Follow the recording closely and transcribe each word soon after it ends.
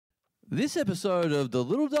This episode of the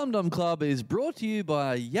Little Dum Dum Club is brought to you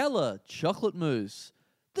by Yalla Chocolate Mousse.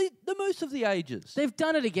 The mousse of the ages. They've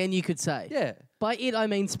done it again, you could say. Yeah. By it, I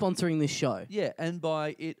mean sponsoring this show. Yeah, and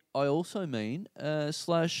by it, I also mean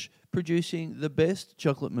 / producing the best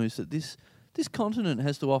chocolate mousse that this continent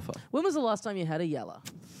has to offer. When was the last time you had a Yalla?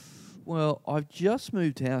 Well, I've just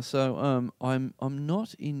moved house, so I'm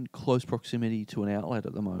not in close proximity to an outlet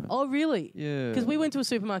at the moment. Oh, really? Yeah. Because we went to a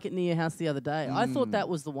supermarket near your house the other day. I thought that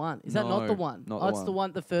was the one. Is that not the one? Not the it's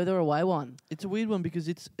one. the further away one. It's a weird one because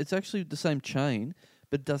it's actually the same chain,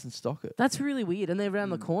 but it doesn't stock it. That's really weird, and they're around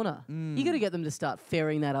the corner. You got to get them to start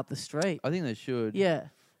ferrying that up the street. I think they should. Yeah.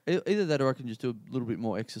 Either that or I can just do a little bit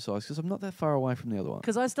more exercise because I'm not that far away from the other one.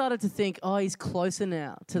 Because I started to think, he's closer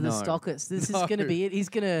now to the stockist. This is going to be it. He's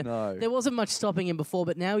going to... No. There wasn't much stopping him before,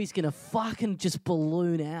 but now he's going to fucking just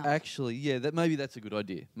balloon out. Actually, yeah, maybe that's a good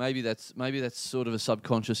idea. Maybe that's sort of a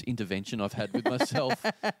subconscious intervention I've had with myself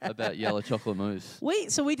about yellow chocolate mousse.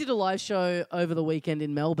 So we did a live show over the weekend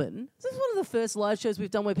in Melbourne. This is one of the first live shows we've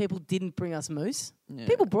done where people didn't bring us mousse. Yeah.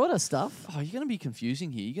 People brought us stuff. Oh, you're going to be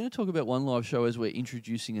confusing here. You're going to talk about one live show as we're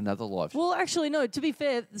introducing another live show. Well, actually, no. To be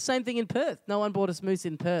fair, the same thing in Perth. No one brought us mousse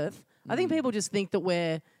in Perth. I think people just think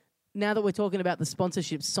that now that we're talking about the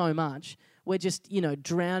sponsorship so much, we're just,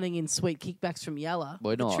 drowning in sweet kickbacks from Yalla.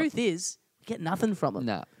 We're not. The truth is, we get nothing from them.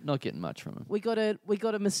 Nah, not getting much from them. We got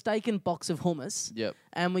a mistaken box of hummus. Yep.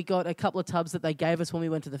 And we got a couple of tubs that they gave us when we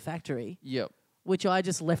went to the factory. Yep. Which I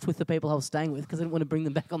just left with the people I was staying with because I didn't want to bring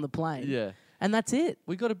them back on the plane. Yeah. And that's it.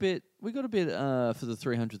 We got a bit for the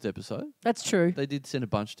 300th episode. That's true. They did send a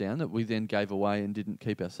bunch down that we then gave away and didn't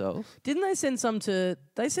keep ourselves. Didn't they send some to...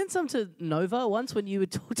 They sent some to Nova once when you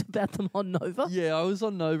had talked about them on Nova? Yeah, I was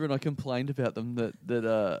on Nova and I complained about them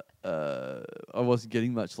that I wasn't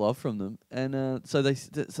getting much love from them. And so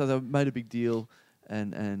they made a big deal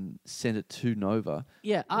and sent it to Nova.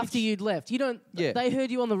 Yeah, after you'd left. Yeah. They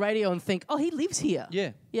heard you on the radio and think, oh, he lives here.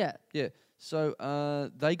 Yeah. Yeah. Yeah. So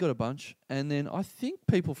they got a bunch, and then I think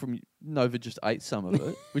people from Nova just ate some of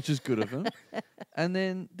it, which is good of them. And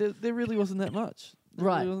then there really wasn't that much.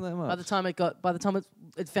 Right. Really wasn't that much. By the time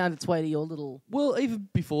it found its way to your little... Well, even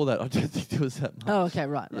before that, I don't think there was that much. Oh, okay,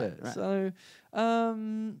 right. Yeah. So,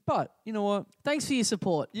 but you know what? Thanks for your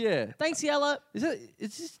support. Yeah. Thanks, Yalla. Is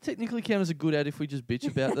this technically count as a good ad if we just bitch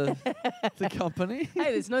about the company?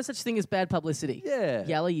 Hey, there's no such thing as bad publicity. Yeah.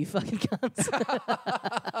 Yalla, you fucking cunts.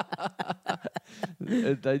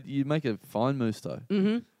 You make a fine mousse though.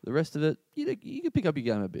 Mm-hmm. The rest of it, you can pick up your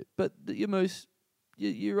game a bit, but your mousse,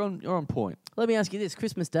 you're on point. Let me ask you this: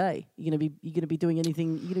 Christmas Day, you gonna be doing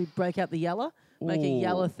anything? You gonna break out the Yalla, make a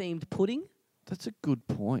Yalla themed pudding? That's a good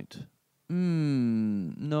point.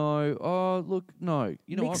 No. Oh, look, no.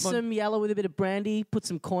 Mix some Yalla with a bit of brandy, put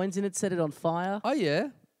some coins in it, set it on fire. Oh yeah.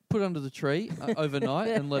 Put it under the tree overnight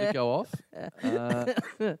and let it go off.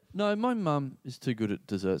 No, my mum is too good at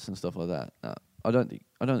desserts and stuff like that. No, I don't think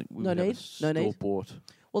we would have a store bought.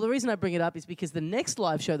 Well, the reason I bring it up is because the next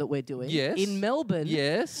live show that we're doing in Melbourne,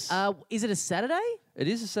 is it a Saturday? It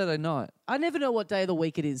is a Saturday night. I never know what day of the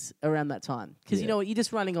week it is around that time because you know what, you're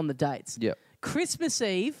just running on the dates. Yep. Christmas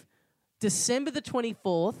Eve, December the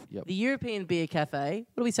 24th, the European Beer Cafe.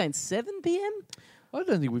 What are we saying, 7 p.m? I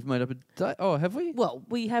don't think we've made up a date. Oh, have we? Well,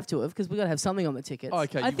 we have to have because we've got to have something on the tickets. Oh,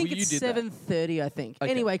 okay. I think it's 7:30, I think. Okay.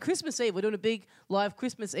 Anyway, Christmas Eve. We're doing a big live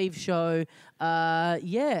Christmas Eve show.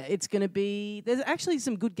 It's going to be... There's actually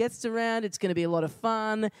some good guests around. It's going to be a lot of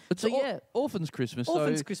fun. It's Orphans Christmas.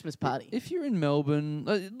 Orphans Christmas party. If you're in Melbourne,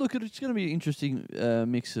 look, it's going to be an interesting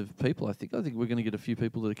mix of people, I think. I think we're going to get a few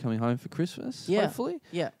people that are coming home for Christmas, hopefully.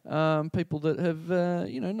 Yeah. People that have,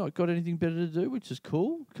 not got anything better to do, which is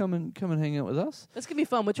cool. Come and hang out with us. That's going to be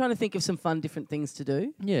fun. We're trying to think of some fun, different things to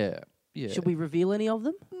do. Yeah. Should we reveal any of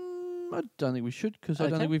them? I don't think we should because I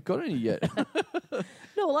don't think we've got any yet.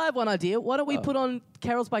 No, well, I have one idea. Why don't we put on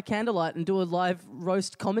Carols by Candlelight and do a live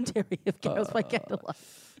roast commentary of Carols by Candlelight?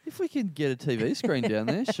 If we can get a TV screen down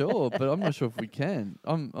there, sure, but I'm not sure if we can.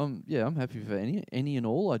 I'm happy for any and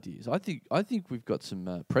all ideas. I think we've got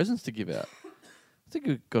some presents to give out. I think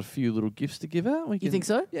we've got a few little gifts to give out. You think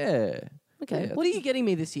so? Yeah. Okay. Yeah. What are you getting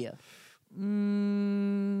me this year?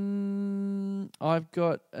 I've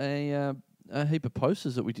got a heap of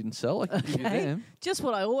posters that we didn't sell. I can give you them. Just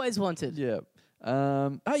what I always wanted. Yeah.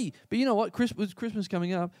 Hey, but you know what? With Christmas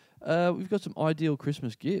coming up, we've got some ideal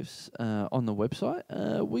Christmas gifts on the website.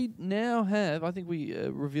 We now have, I think we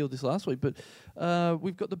revealed this last week, but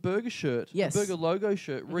we've got the burger shirt, the burger logo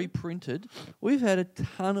shirt reprinted. We've had a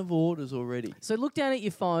ton of orders already. So look down at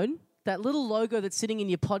your phone, that little logo that's sitting in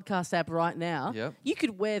your podcast app right now. Yep. You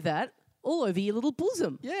could wear that all over your little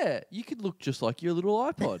bosom. Yeah, you could look just like your little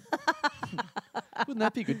iPod. Wouldn't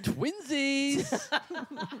that be good? Twinsies!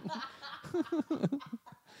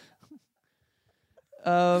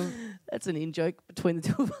 That's an in-joke between the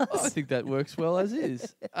two of us. I think that works well as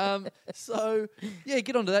is. So, yeah,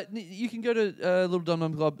 get onto that. You can go to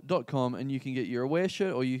littledumdumclub.com and you can get your Aware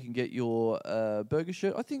shirt or you can get your burger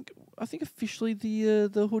shirt. I think officially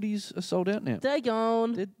the hoodies are sold out now. They're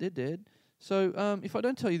gone. They're dead. So if I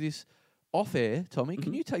don't tell you this off air, Tommy,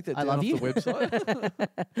 can you take that down off you. the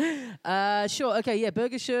website? Sure. Okay. Yeah.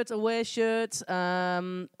 Burger shirts, Aware shirts.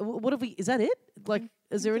 What have we? Is that it? Like,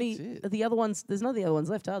 is there any? That's it. Are the other ones? There's no the other ones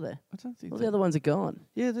left, are there? I don't think All the other ones are gone.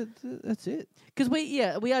 Yeah, that's it. Because we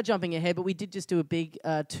are jumping ahead, but we did just do a big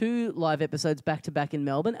 2 live episodes back to back in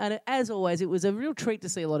Melbourne, and as always, it was a real treat to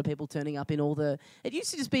see a lot of people turning up in all the. It used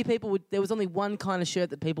to just be people with there was only one kind of shirt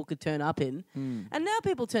that people could turn up in, and now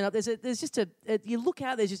people turn up. There's just you look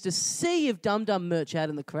out, there's just a sea of Dum Dum merch out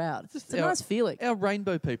in the crowd. It's a nice feeling. Our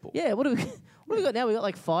rainbow people. Yeah, what do we got now? We got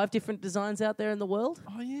like 5 different designs out there in the world.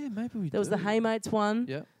 Oh yeah, maybe we. There was the Haymates one.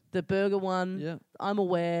 Yeah. The burger one. Yeah. I'm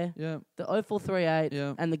Aware. Yeah. The 0438.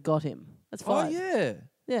 Yeah. And the Got Him. That's 5. Oh yeah.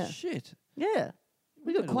 Yeah. Shit. Yeah.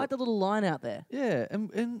 We got quite the little line out there. Yeah,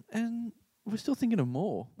 and we're still thinking of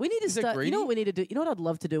more. We need to Is that start. You greedy? know what we need to do? You know what I'd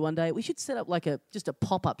love to do one day? We should set up like just a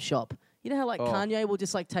pop-up shop. You know how like Kanye will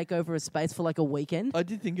just like take over a space for like a weekend? I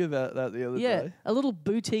did think about that the other Yeah, day. a little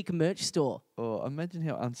boutique merch store. Oh, imagine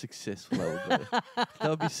how unsuccessful that would be. That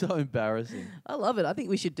would be so embarrassing. I love it. I think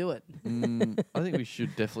we should do it. I think we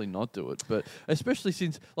should definitely not do it, but especially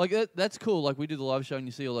since like that's cool. Like we do the live show and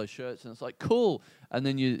you see all those shirts and it's like cool, and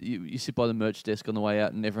then you sit by the merch desk on the way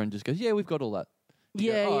out and everyone just goes, "Yeah, we've got all that."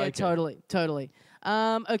 You Yeah, go, "Oh, yeah, okay." totally.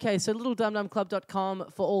 Okay, so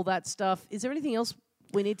littledumdumclub.com for all that stuff. Is there anything else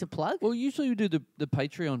we need to plug? Well, usually we do the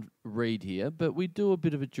Patreon read here, but we do a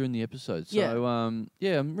bit of it during the episode. So,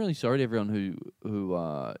 Yeah. I'm really sorry to everyone who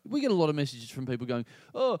we get a lot of messages from people going,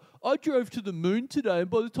 "Oh, I drove to the moon today, and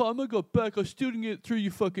by the time I got back, I still didn't get through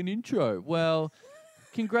your fucking intro." Well,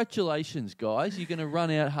 congratulations, guys! You're going to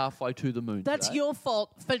run out halfway to the moon. That's today. your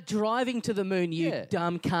fault for driving to the moon, you Yeah.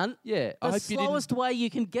 dumb cunt. Yeah, I The hope you didn't. slowest way you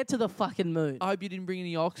can get to the fucking moon. I hope you didn't bring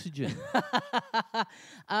any oxygen.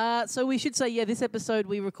 So we should say, this episode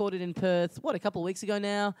we recorded in Perth, a couple of weeks ago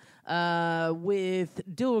now, with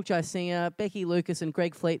Dilruk, Jayasinha, Becky, Lucas, and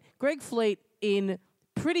Greg Fleet. Greg Fleet in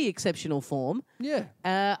pretty exceptional form. Yeah.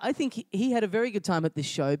 I think he had a very good time at this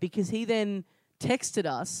show because he then texted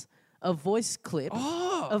us a voice clip,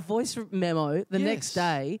 a voice memo the next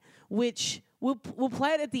day, which we'll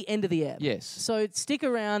play it at the end of the app. Yes. So stick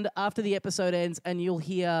around after the episode ends and you'll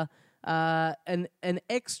hear an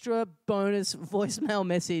extra bonus voicemail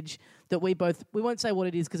message that we won't say what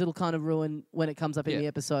it is because it'll kind of ruin when it comes up in the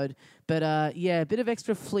episode. But a bit of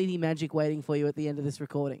extra fleety magic waiting for you at the end of this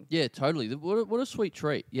recording. Yeah, totally. What a sweet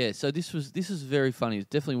treat. Yeah, so this is very funny. It's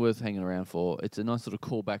definitely worth hanging around for. It's a nice little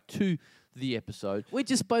callback to the episode. We've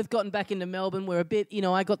just both gotten back into Melbourne. We're a bit,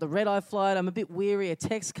 I got the red-eye flight. I'm a bit weary. A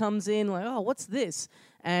text comes in like, oh, what's this?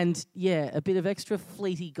 And, a bit of extra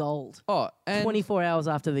fleety gold. Oh, and 24 hours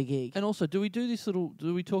after the gig. And also, do we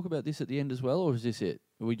talk about this at the end as well, or is this it?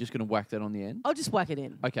 Are we just going to whack that on the end? I'll just whack it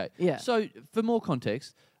in. Okay. Yeah. So, for more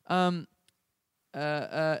context,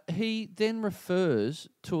 he then refers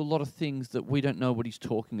to a lot of things that we don't know what he's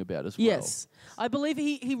talking about as well. Yes. I believe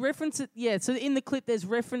he referenced it. Yeah, so in the clip, there's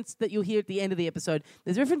reference that you'll hear at the end of the episode.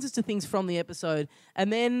 There's references to things from the episode.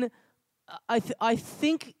 And then I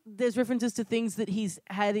think there's references to things that he's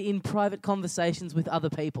had in private conversations with other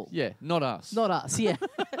people. Yeah, not us. Not us, yeah.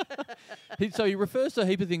 So he refers to a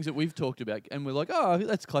heap of things that we've talked about, and we're like, oh,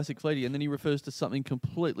 that's classic Fleety. And then he refers to something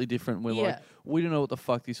completely different, and we're like, we don't know what the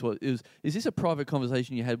fuck this was. Is this a private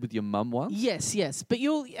conversation you had with your mum once? Yes. But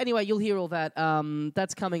you'll hear all that.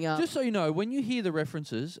 That's coming up. Just so you know, when you hear the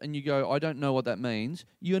references and you go, I don't know what that means,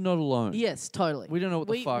 you're not alone. Yes, totally. We don't know what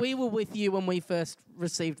the fuck. We were with you when we first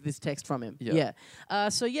received this text from him. Yeah.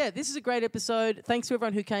 This is a great episode. Thanks to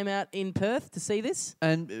everyone who came out in Perth to see this.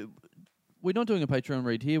 And we're not doing a Patreon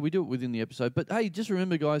read here. We do it within the episode. But hey, just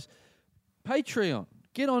remember, guys, Patreon.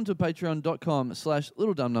 Get on to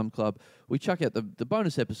patreon.com/littledumdumclub. We chuck out the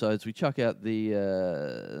bonus episodes. We chuck out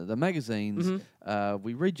the magazines.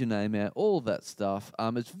 We read your name out, all of that stuff.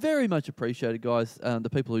 It's very much appreciated, guys. The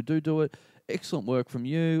people who do it. Excellent work from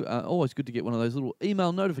you. Always good to get one of those little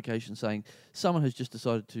email notifications saying someone has just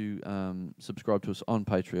decided to subscribe to us on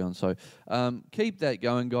Patreon. So keep that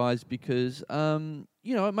going, guys, because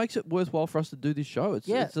it makes it worthwhile for us to do this show.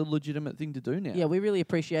 It's a legitimate thing to do now. Yeah, we really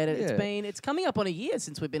appreciate it. Yeah. It's coming up on a year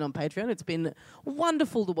since we've been on Patreon. It's been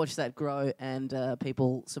wonderful to watch that grow and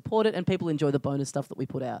people support it and people enjoy the bonus stuff that we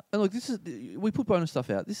put out. And look, we put bonus stuff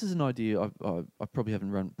out. This is an idea I probably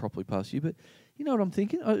haven't run properly past you, but You know what I'm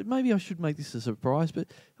thinking? Maybe I should make this a surprise, but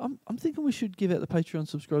I'm thinking we should give out the Patreon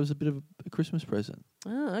subscribers a bit of a Christmas present.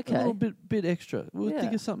 Oh, okay. A little bit extra. We'll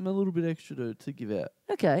think of something a little bit extra to give out.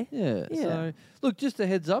 Okay. Yeah. So, look, just a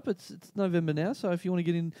heads up, it's November now, so if you want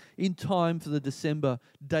to get in time for the December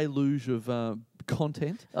deluge of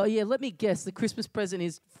content. Oh, yeah, let me guess. The Christmas present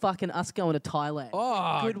is fucking us going to Thailand.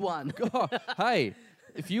 Oh, good one. God. Hey,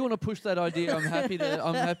 if you want to push that idea, I'm happy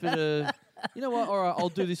to. You know what? All right, I'll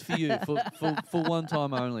do this for you for one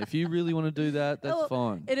time only. If you really want to do that, that's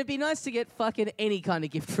fine. It'd be nice to get fucking any kind of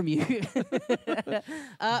gift from you.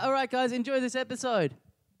 All right, guys, enjoy this episode.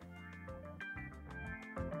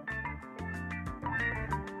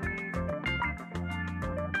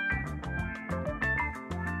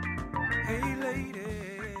 Hey lady,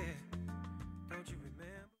 don't you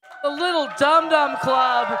remember? The Little Dum Dum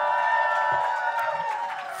Club.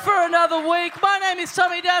 For another week, my name is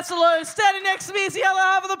Tommy Dassalo. Standing next to me is the other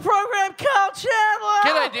half of the program, Carl Chandler.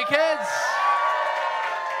 G'day, dickheads.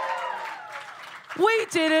 We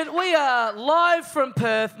did it. We are live from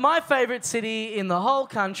Perth, my favourite city in the whole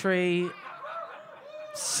country.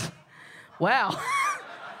 Wow.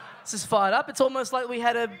 This is fired up. It's almost like we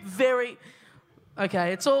had a very...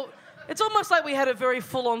 Okay, it's almost like we had a very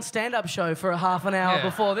full-on stand-up show for a half an hour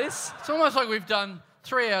before this. It's almost like we've done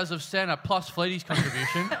 3 hours of stand-up plus Fleety's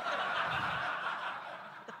contribution.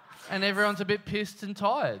 And everyone's a bit pissed and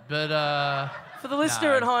tired, but... For the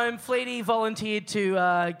listener at home, Fleety volunteered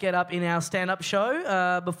to get up in our stand-up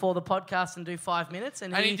show before the podcast and do 5 minutes.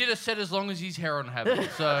 And he did a set as long as his heroin habit,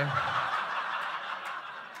 so...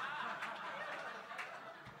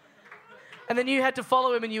 And then you had to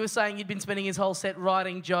follow him and you were saying you'd been spending his whole set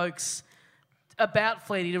writing jokes about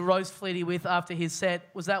Fleety to roast Fleety with after his set.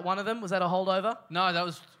 Was that one of them? Was that a holdover? No, that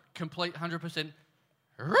was complete 100%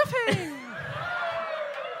 riffing.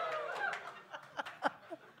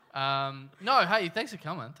 No, hey, thanks for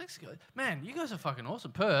coming. Man, you guys are fucking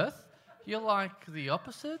awesome. Perth, you're like the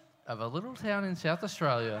opposite of a little town in South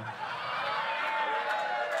Australia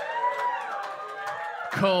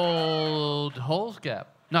called Halls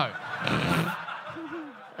Gap. No.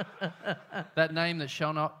 That name that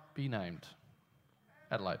shall not be named.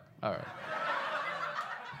 Adelaide. All right.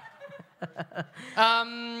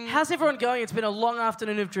 How's everyone going? It's been a long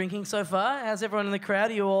afternoon of drinking so far. How's everyone in the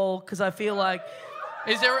crowd? Are you all... Because I feel like...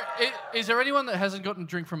 Is there anyone that hasn't gotten a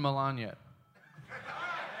drink from Milan yet?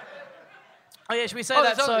 Oh, yeah, should we say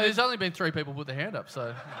that? There's only been 3 people put their hand up,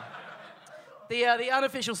 so... The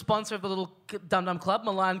unofficial sponsor of the Little Dum Dum Club,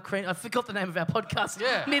 Milan Cream... I forgot the name of our podcast.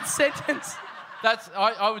 Yeah. Mid-sentence.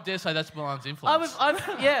 I would dare say that's Milan's influence.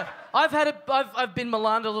 I've been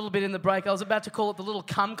Milaned a little bit in the break. I was about to call it the Little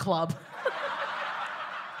Cum Club.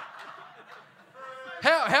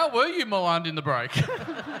 How were you Milaned in the break?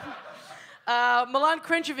 Milan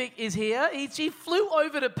Krenčević is here. He flew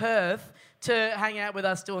over to Perth to hang out with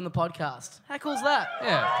us doing the podcast. How cool's that?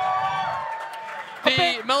 Yeah.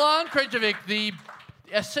 Milan Krenčević, the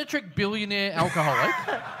eccentric billionaire alcoholic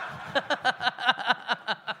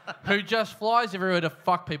who just flies everywhere to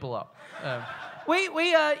fuck people up.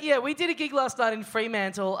 We did a gig last night in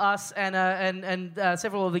Fremantle, us and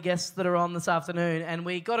several of the guests that are on this afternoon, and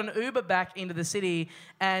we got an Uber back into the city,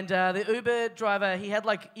 and the Uber driver, he had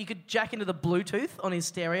you could jack into the Bluetooth on his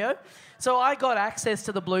stereo. So I got access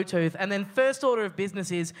to the Bluetooth, and then first order of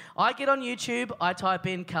business is I get on YouTube, I type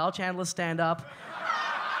in Carl Chandler stand-up,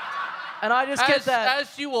 and I just get that...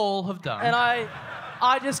 As you all have done. And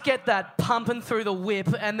I just get that pumping through the whip,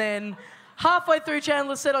 and then halfway through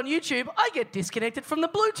Chandler's set on YouTube, I get disconnected from the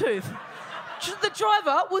Bluetooth. The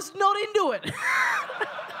driver was not into it.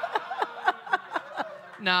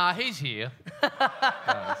 Nah, he's here.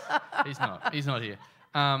 He's not. He's not here.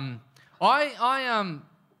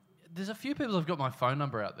 There's a few people who've got my phone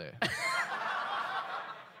number out there.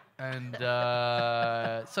 And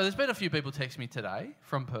so there's been a few people text me today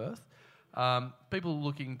from Perth. People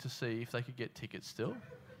looking to see if they could get tickets still.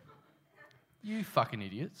 You fucking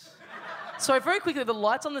idiots. So very quickly, the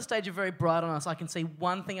lights on the stage are very bright on us. I can see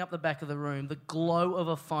one thing up the back of the room, the glow of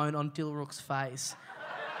a phone on Dilruk's face.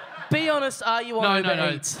 Be honest, are you on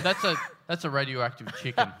Uber Eats? That's a radioactive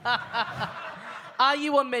chicken. Are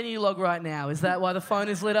you on menu log right now? Is that why the phone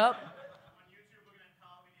is lit up?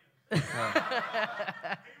 I'm on YouTube looking at car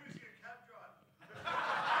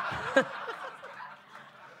videos.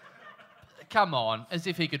 Come on, as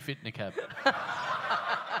if he could fit in a cab.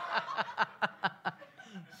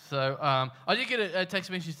 So I did get a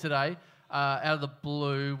text message today out of the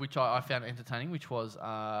blue, which I found entertaining, which was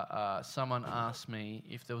someone asked me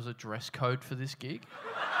if there was a dress code for this gig.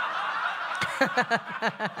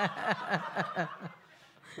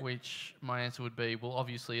 which my answer would be, well,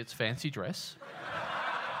 obviously it's fancy dress.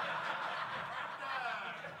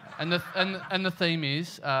 and the theme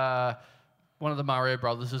is one of the Mario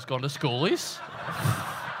brothers has gone to schoolies.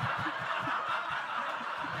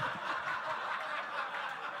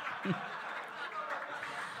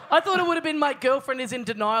 I thought it would have been my girlfriend is in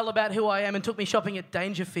denial about who I am and took me shopping at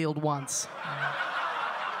Dangerfield once.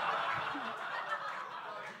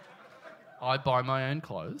 I buy my own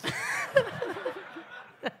clothes.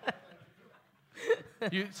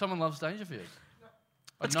 Someone loves Dangerfield.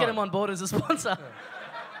 Let's get him on board as a sponsor. Yeah.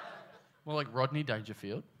 More like Rodney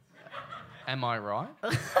Dangerfield. Am I right?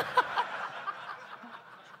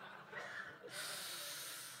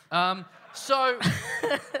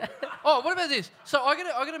 What about this? So I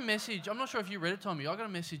got a message. I'm not sure if you read it, Tommy. I got a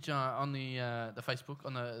message on the Facebook,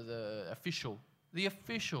 on the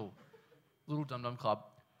official Little Dum Dum Club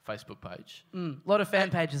Facebook page. A lot of fan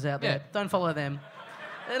pages out there. Yeah. Don't follow them.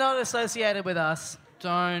 They're not associated with us.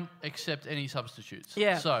 Don't accept any substitutes.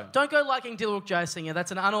 Yeah. So don't go liking Dilruk Jayasinha. That's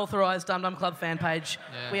an unauthorised Dum Dum Club fan page.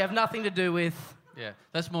 Yeah. We have nothing to do with. yeah,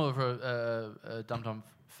 that's more of a Dum Dum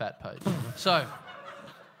Fat page. So.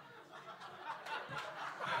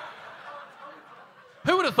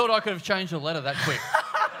 Who would have thought I could have changed a letter that quick?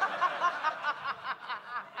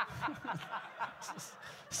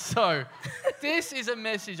 So, this is a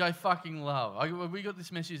message I fucking love. We got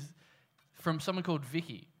this message from someone called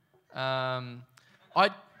Vicky. Good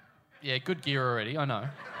gear already, I know.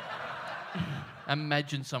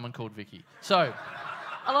 Imagine someone called Vicky. So,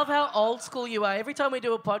 I love how old school you are. Every time we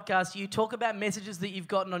do a podcast, you talk about messages that you've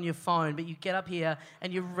gotten on your phone, but you get up here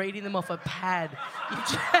and you're reading them off a pad. You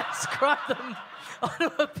transcribe them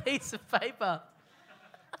onto a piece of paper.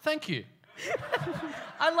 thank you.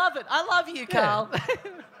 I love it. I love you, Carl.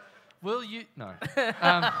 Will you? No.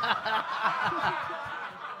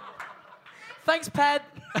 Thanks, pad.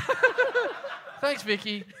 Thanks,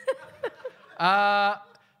 Vicky.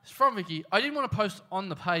 It's from Vicky. I didn't want to post on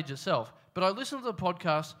the page itself, but I listened to the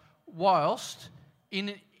podcast whilst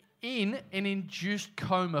in an induced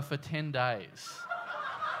coma for 10 days.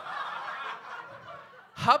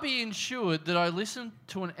 Hubby ensured that I listened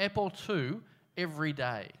to an ep or two every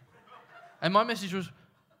day. And my message was,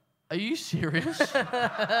 are you serious?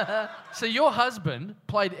 So your husband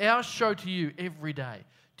played our show to you every day.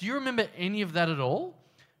 Do you remember any of that at all?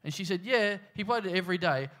 And she said, yeah, he played it every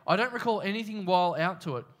day. I don't recall anything while out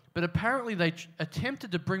to it, but apparently they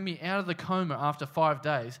attempted to bring me out of the coma after 5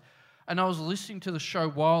 days, and I was listening to the show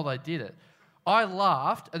while they did it. I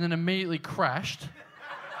laughed and then immediately crashed.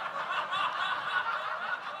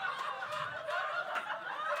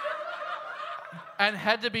 And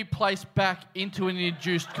had to be placed back into an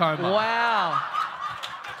induced coma. Wow.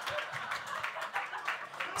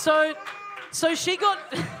 So she got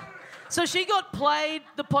played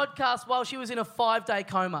the podcast while she was in a 5-day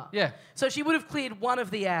coma. Yeah. So she would have cleared one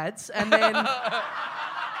of the ads and then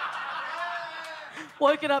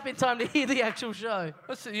woken up in time to hear the actual show.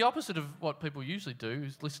 That's the opposite of what people usually do,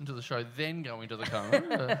 is listen to the show, then go into the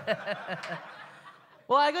coma.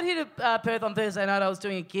 Well, I got here to Perth on Thursday night. I was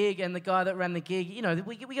doing a gig, and the guy that ran the gig, you know,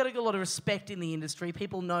 we got a lot of respect in the industry.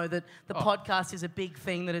 People know that the podcast is a big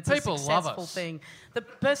thing, that it's People a love successful us. thing. The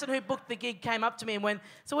person who booked the gig came up to me and went,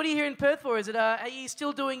 so what are you here in Perth for? Is it, are you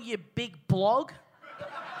still doing your big blog?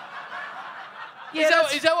 Yeah,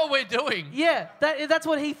 Is that what we're doing? yeah, that's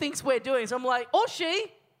what he thinks we're doing. So I'm like, or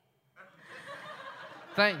she.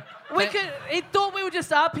 He thought we were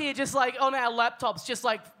just up here, just like on our laptops, just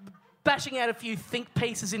like bashing out a few think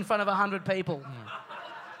pieces in front of 100 people.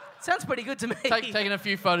 Sounds pretty good to me. Taking a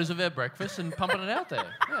few photos of our breakfast and pumping it out there.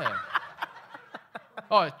 Yeah.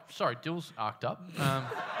 Oh, sorry, Dill's arced up.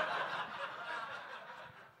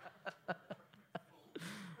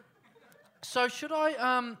 So should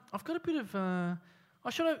I? I've got a bit of.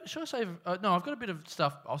 Should I save? No, I've got a bit of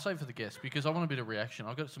stuff. I'll save for the guests because I want a bit of reaction.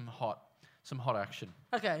 I've got some hot action.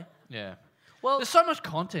 Okay. Yeah. Well, There's so much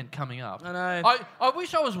content coming up. I know. I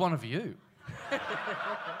wish I was one of you.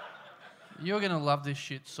 You're going to love this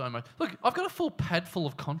shit so much. Look, I've got a full pad full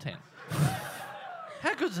of content.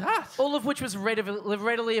 How good's that? all of which was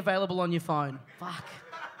readily available on your phone. Fuck.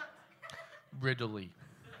 Readily.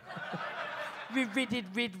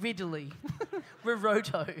 Riddly.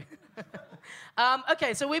 Riroto.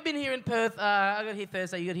 Okay, so we've been here in Perth. I got here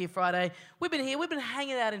Thursday, you got here Friday. We've been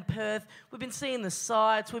hanging out in Perth. We've been seeing the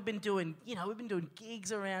sights. We've been doing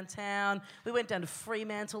gigs around town. We went down to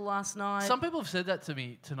Fremantle last night. Some people have said that to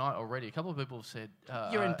me tonight already. A couple of people have said...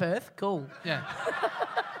 You're in Perth? Cool. Yeah.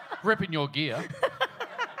 Ripping your gear.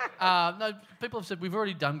 No, people have said we've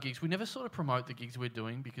already done gigs. We never sort of promote the gigs we're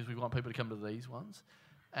doing because we want people to come to these ones.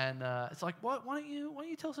 And it's like, why don't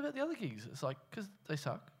you tell us about the other gigs? It's like, because they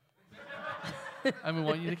suck. And we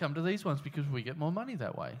want you to come to these ones because we get more money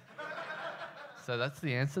that way. So that's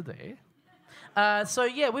the answer there. So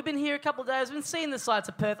yeah, we've been here a couple of days. We've been seeing the sights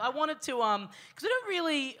of Perth. I wanted to, because we don't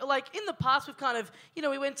really like in the past. We've kind of,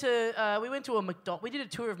 we went to a We did a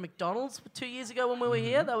tour of McDonald's 2 years ago when we were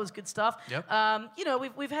here. That was good stuff. Yep.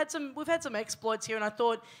 We've had some exploits here, and I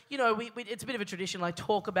thought, it's a bit of a tradition, like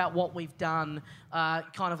talk about what we've done,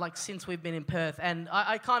 kind of like since we've been in Perth. And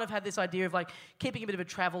I kind of had this idea of like keeping a bit of a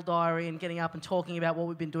travel diary and getting up and talking about what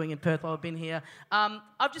we've been doing in Perth while we've been here.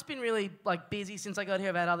 I've just been really like busy since I got here.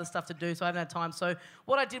 I've had other stuff to do, so I haven't had time. So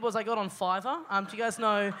what I did was I got on Fiverr. Do you guys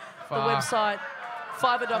know the website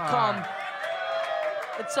Fiverr.com?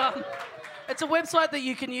 It's a website that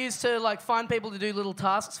you can use to like find people to do little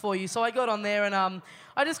tasks for you. So I got on there and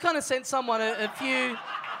I just kind of sent someone a few.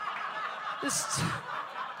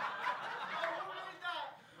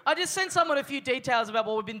 I just sent someone a few details about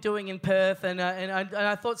what we've been doing in Perth, and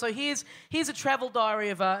I thought, so here's a travel diary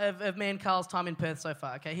of me and Carl's time in Perth so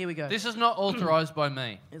far. Okay, here we go. This is not authorised by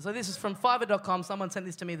me. So this is from Fiverr.com. Someone sent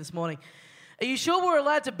this to me this morning. Are you sure we're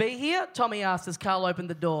allowed to be here? Tommy asked as Carl opened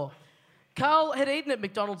the door. Carl had eaten at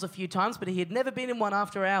McDonald's a few times, but he had never been in one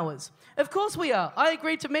after hours. Of course we are. I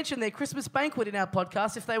agreed to mention their Christmas banquet in our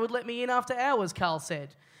podcast if they would let me in after hours, Carl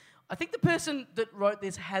said. I think the person that wrote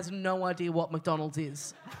this has no idea what McDonald's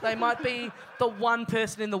is. They might be the one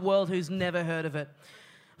person in the world who's never heard of it.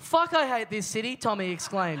 Fuck, I hate this city, Tommy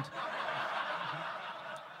exclaimed.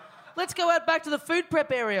 Let's go out back to the food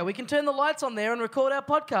prep area. We can turn the lights on there and record our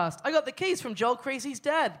podcast. I got the keys from Joel Creasy's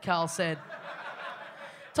dad, Carl said.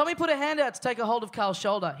 Tommy put a hand out to take a hold of Carl's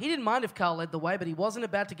shoulder. He didn't mind if Carl led the way, but he wasn't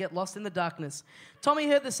about to get lost in the darkness. Tommy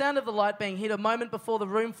heard the sound of the light being hit a moment before the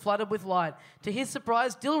room flooded with light. To his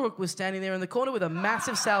surprise, Dilruk was standing there in the corner with a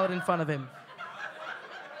massive salad in front of him.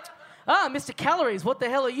 Ah, Mr. Calories, what the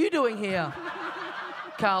hell are you doing here?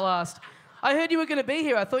 Carl asked. I heard you were going to be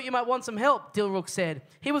here. I thought you might want some help, Dilruk said.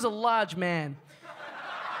 He was a large man.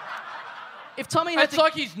 It's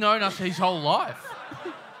like he's known us his whole life.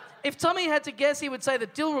 If Tommy had to guess, he would say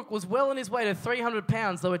that Dilruk was well on his way to 300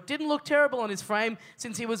 pounds, though it didn't look terrible on his frame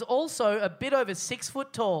since he was also a bit over 6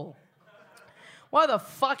 foot tall. Why the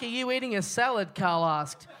fuck are you eating a salad? Carl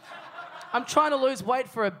asked. I'm trying to lose weight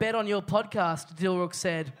for a bet on your podcast, Dilruk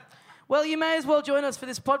said. Well, you may as well join us for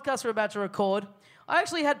this podcast we're about to record. I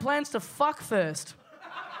actually had plans to fuck first.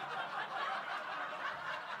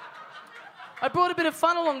 I brought a bit of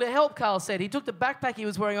fun along to help, Carl said. He took the backpack he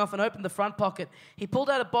was wearing off and opened the front pocket. He pulled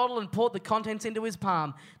out a bottle and poured the contents into his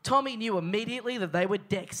palm. Tommy knew immediately that they were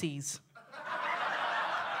Dexies.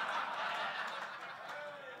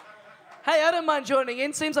 Hey, I don't mind joining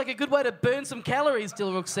in. Seems like a good way to burn some calories,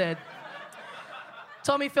 Dilruk said.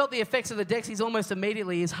 Tommy felt the effects of the Dexies almost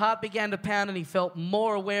immediately. His heart began to pound and he felt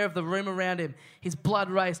more aware of the room around him. His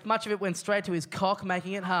blood raced. Much of it went straight to his cock,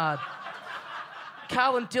 making it hard.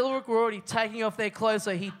 Carl and Dilruk were already taking off their clothes,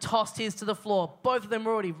 so he tossed his to the floor. Both of them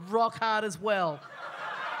were already rock hard as well.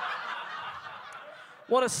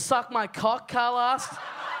 Want to suck my cock? Carl asked.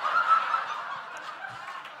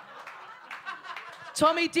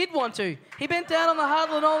 Tommy did want to. He bent down on the hard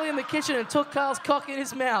linoleum in the kitchen and took Carl's cock in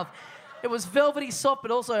his mouth. It was velvety soft,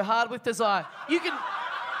 but also hard with desire. You can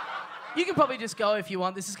probably just go if you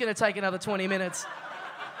want. This is going to take another 20 minutes.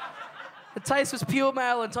 The taste was pure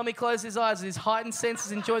male, and Tommy closed his eyes and his heightened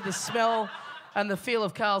senses enjoyed the smell and the feel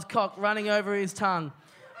of Carl's cock running over his tongue.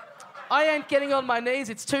 I ain't getting on my knees.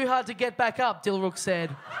 It's too hard to get back up, Dilruk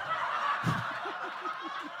said.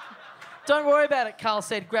 Don't worry about it, Carl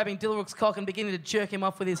said, grabbing Dilruk's cock and beginning to jerk him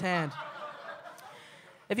off with his hand.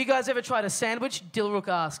 Have you guys ever tried a sandwich? Dilruk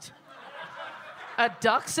asked. A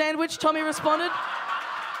duck sandwich? Tommy responded.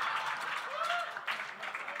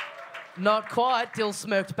 Not quite, Dill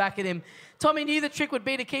smirked back at him. Tommy knew the trick would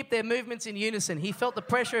be to keep their movements in unison. He felt the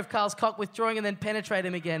pressure of Carl's cock withdrawing and then penetrate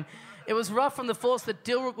him again. It was rough from the force that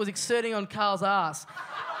Dilruk was exerting on Carl's ass.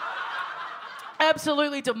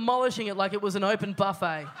 Absolutely demolishing it like it was an open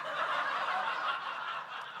buffet.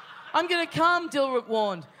 I'm going to come, Dilruk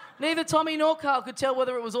warned. Neither Tommy nor Carl could tell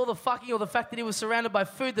whether it was all the fucking or the fact that he was surrounded by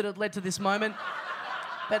food that had led to this moment.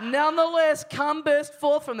 But nonetheless, cum burst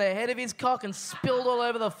forth from the head of his cock and spilled all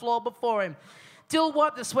over the floor before him. Dill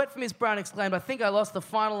wiped the sweat from his brow and exclaimed, I think I lost the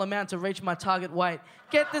final amount to reach my target weight.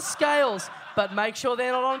 Get the scales, but make sure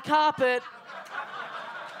they're not on carpet.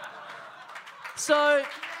 So,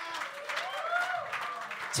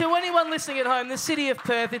 to anyone listening at home, the city of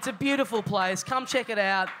Perth, it's a beautiful place. Come check it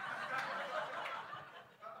out.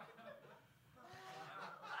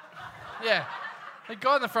 Yeah. The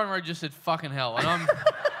guy in the front row just said fucking hell. And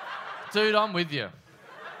I'm with you.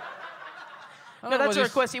 I don't No, know that's whether a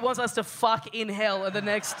request. He wants us to fuck in hell at the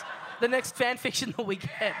next fan fiction that we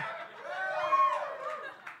get.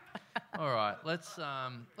 All right, let's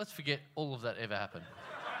forget all of that ever happened.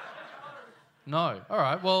 No. All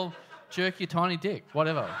right. Well, jerk your tiny dick.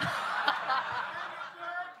 Whatever.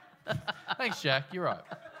 Thanks, Jack. You're right.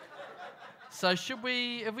 So should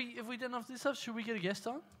we? Have we done enough of this stuff? Should we get a guest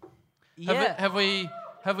on? Yeah. Have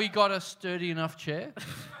we got a sturdy enough chair?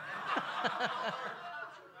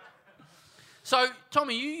 So,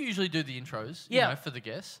 Tommy, you usually do the intros, you know, for the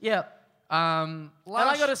guests. Yeah. And And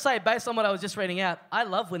I got to say, based on what I was just reading out, I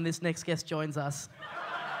love when this next guest joins us.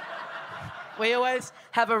 We always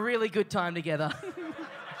have a really good time together.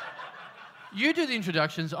 You do the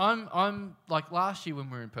introductions. I'm like last year when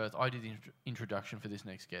we were in Perth, I did the introduction for this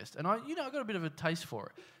next guest, and I got a bit of a taste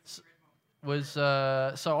for it.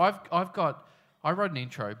 I wrote an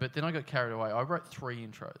intro, but then I got carried away. I wrote 3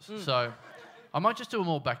 intros, so I might just do them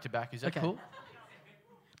all back to back. Is that cool?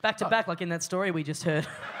 Back to back, like in that story we just heard.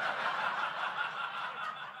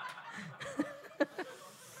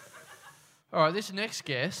 All right, this next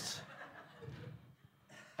guest,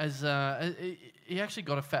 he actually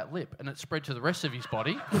got a fat lip, and it spread to the rest of his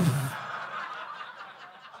body.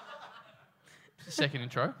 Second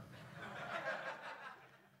intro.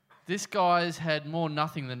 This guy's had more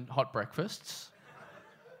nothing than hot breakfasts.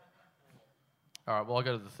 All right, well, I'll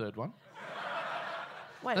go to the third one.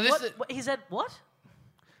 Wait, Now, what? He said what?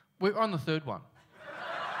 We're on the third one.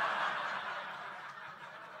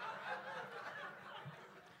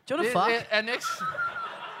 Do you want to fuck? And next...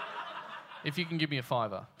 If you can give me a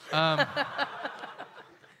 $5.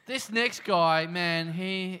 This next guy, man,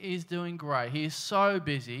 he is doing great. He is so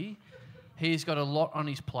busy. He's got a lot on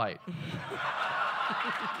his plate.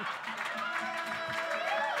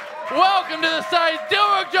 Welcome to the stage,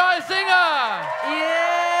 Dilruk Jayasinha!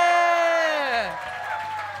 Yeah!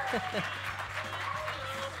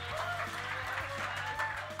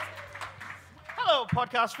 Hello,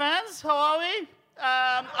 podcast fans. How are we?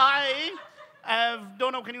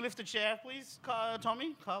 Don't know. Can you lift a chair, please,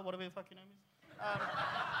 Tommy? Carl, whatever the fuck your name is.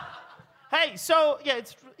 Hey, so yeah,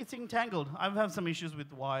 it's entangled. I've had some issues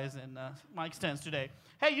with wires and mic stands today.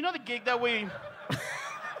 Hey, you know the gig that we?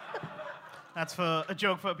 That's for a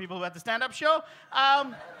joke for people who at the stand-up show.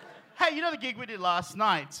 Hey, you know the gig we did last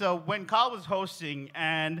night? So when Carl was hosting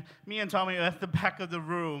and me and Tommy were at the back of the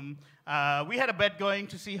room, we had a bet going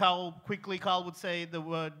to see how quickly Carl would say the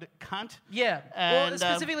word cunt. Yeah. And, Well,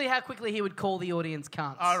 specifically how quickly he would call the audience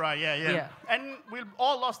cunts. All right, yeah. Yeah. And we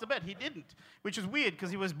all lost the bet. He didn't, which is weird because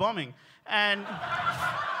he was bombing. And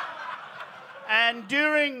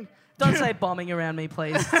during... Don't say bombing around me,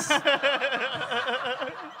 please.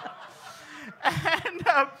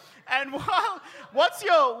 And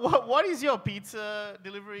what is your pizza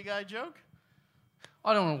delivery guy joke?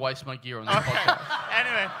 I don't want to waste my gear on this podcast.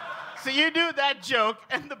 Anyway, so you do that joke,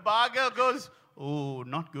 and the bar girl goes, "Oh,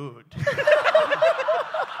 not good."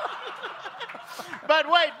 But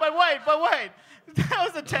wait. There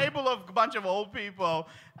was a table of a bunch of old people,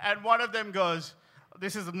 and one of them goes,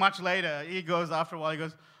 this is much later, he goes after a while, he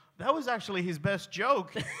goes, "That was actually his best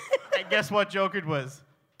joke." And guess what joke it was?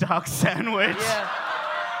 Duck sandwich.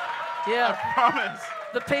 Yeah. I promise.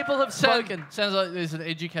 The people have spoken. Sounds like there's an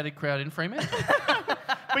educated crowd in Fremantle.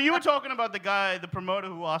 But you were talking about the guy, the promoter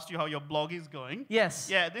who asked you how your blog is going. Yes.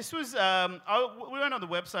 Yeah, this was, we went on the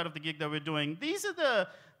website of the gig that we're doing. These are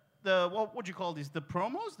the what would you call these? The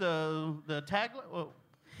promos? The tagline? Well,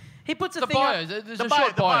 He puts a The thing bio. up. There's a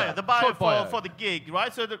short bio. the bio Short bio. for the gig,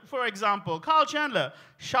 right? So, for example, Carl Chandler,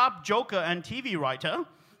 sharp joker and TV writer.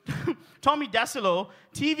 Tommy Dasilo,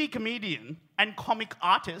 TV comedian and comic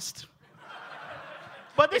artist.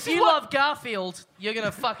 But this If is you what, love Garfield, you're going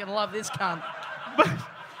to fucking love this cunt. But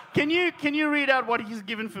can you read out what he's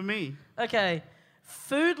given for me? Okay.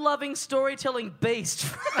 Food-loving storytelling beast.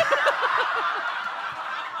 Fuck,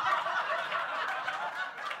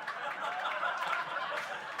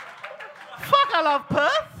 I love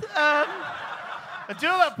Perth. I do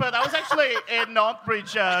love Perth. I was actually in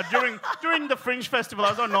Northbridge during the Fringe Festival. I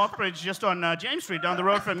was on Northbridge, just on James Street, down the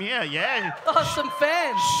road from here. Yeah. Oh, some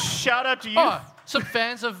fans. Shout out to you. Oh, some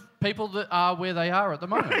fans of people that are where they are at the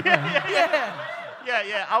moment. Yeah.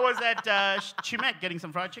 Yeah. I was at Chimek getting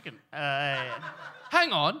some fried chicken.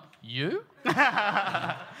 Hang on, you?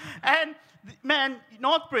 And man,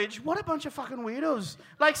 Northbridge, what a bunch of fucking weirdos.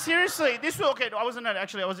 Like seriously, this was okay. I was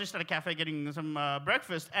just at a cafe getting some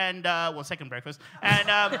breakfast and second breakfast, and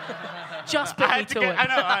Just I beat me had to to get. it. I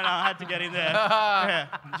know. I had to get in there. Yeah,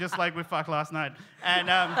 just like we fucked last night. And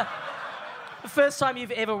The first time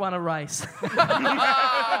you've ever won a race.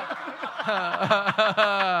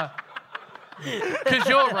 Because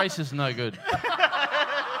your race is no good.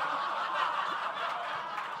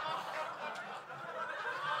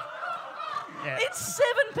 Yeah. It's 7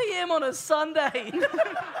 p.m. on a Sunday.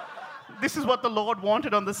 This is what the Lord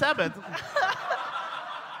wanted on the Sabbath.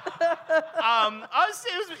 It was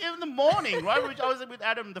in the morning, right? I was with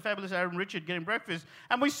Adam, the fabulous Adam Richard, getting breakfast,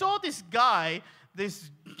 and we saw this guy,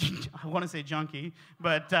 this, I want to say junkie,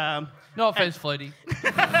 but... No offense, Fleety.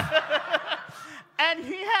 and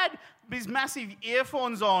he had these massive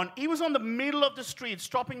earphones on. He was on the middle of the street,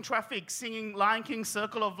 stopping traffic, singing Lion King's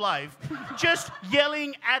Circle of Life, just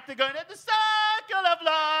yelling at the gun, at the circle of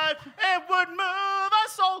life, it would move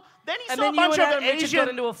us all. Then he And saw then a you bunch and of Adam Richard got Asian...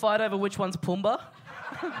 into a fight over which one's Pumbaa.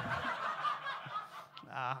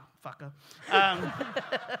 Fucker.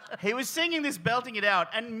 He was singing this, belting it out,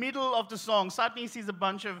 and middle of the song, suddenly he sees a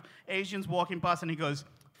bunch of Asians walking past, and he goes,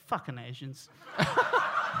 "Fucking Asians."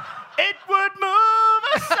 It would move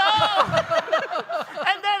us all.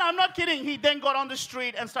 And then, I'm not kidding, he then got on the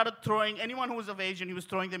street and started throwing anyone who was of Asian, he was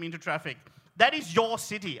throwing them into traffic. That is your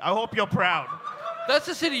city. I hope you're proud. That's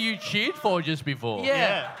the city you cheered for just before.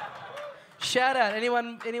 Yeah. Shout out.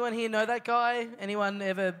 Anyone here know that guy? Anyone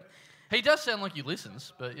ever... He does sound like he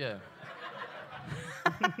listens, but yeah.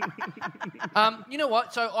 You know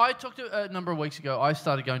what? So I talked to a number of weeks ago. I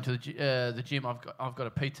started going to the gym. I've got a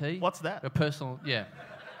PT. What's that? A personal. Yeah.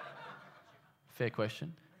 Fair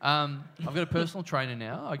question. I've got a personal trainer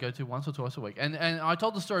now. I go to once or twice a week, and I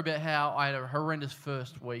told the story about how I had a horrendous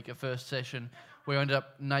first session where I ended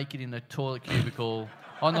up naked in a toilet cubicle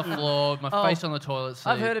on the floor, my face on the toilet seat.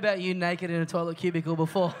 I've heard about you naked in a toilet cubicle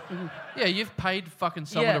before. Yeah, you've paid fucking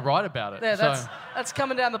someone to write about it. Yeah, so. that's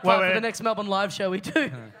coming down the pipe Wait. for the next Melbourne live show we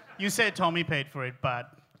do. You said Tommy paid for it,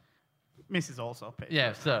 but Mrs. also paid.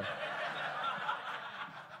 Yeah, so.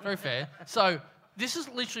 Very fair. So, this is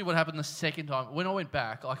literally what happened the second time. When I went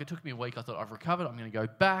back, like it took me a week, I thought, I've recovered, I'm going to go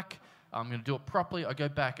back, I'm going to do it properly. I go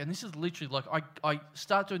back, and this is literally like, I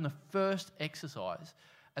start doing the first exercise,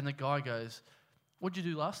 and the guy goes, "What'd you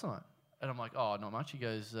do last night?" And I'm like, "Oh, not much." He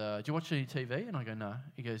goes, "Do you watch any TV?" And I go, "No."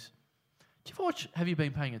 He goes, "Do you ever watch Have You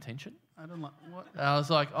Been Paying Attention?" I don't like, what? And I was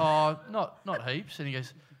like, "Oh, not heaps." And he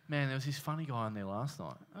goes, "Man, there was this funny guy on there last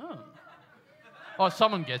night." Oh,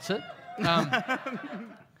 someone gets it.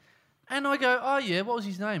 And I go, "Oh, yeah, what was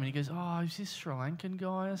his name?" And he goes, "Oh, is this Sri Lankan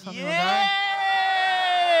guy or something like that?"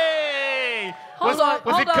 Yay! Hold up,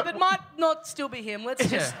 was it it might not still be him. Let's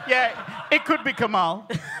just... Yeah, it could be Kamal.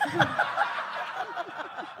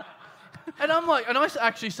 And I'm like, and I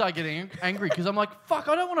actually started getting angry because I'm like, fuck,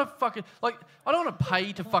 I don't want to fucking, like, I don't want to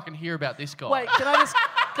pay to fucking hear about this guy. Wait, can I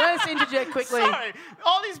just interject quickly? Sorry,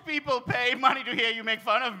 all these people pay money to hear you make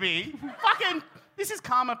fun of me. Fucking, this is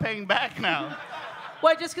karma paying back now.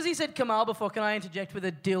 Wait, just because he said Kamal before, can I interject with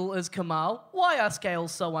a dill as Kamal? Why are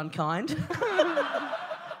scales so unkind?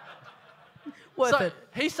 Worth So it.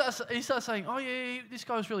 he starts saying, "Oh yeah, this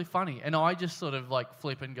guy was really funny," and I just sort of like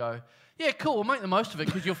flip and go, "Yeah, cool, we'll make the most of it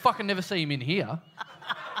because you'll fucking never see him in here."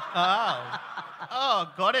 Oh,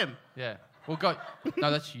 got him. Yeah, well, go. No,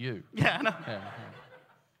 that's you. Yeah, I know. Yeah.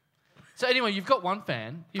 So anyway, you've got one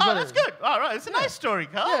fan. You've Oh, got that's good. All right, it's a nice story,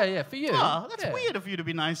 Carl. Yeah, for you. Oh, that's Yeah. weird of you to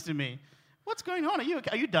be nice to me. What's going on? Are you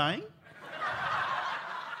dying?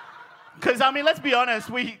 Because, I mean, let's be honest,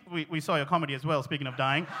 we saw your comedy as well, speaking of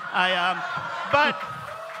dying. But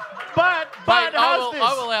Mate, how's this?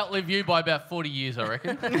 I will outlive you by about 40 years, I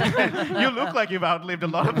reckon. You look like you've outlived a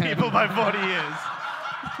lot of people by 40 years.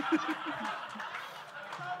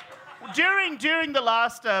 During the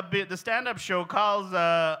last bit, the stand-up show, Carl's,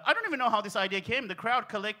 I don't even know how this idea came. The crowd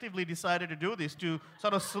collectively decided to do this, to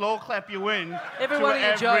sort of slow clap you in. Every to one of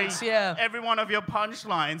your jokes, yeah. Every one of your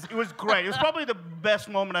punchlines. It was great. It was probably the best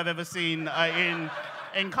moment I've ever seen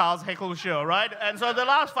in Carl's heckle show, right? And so the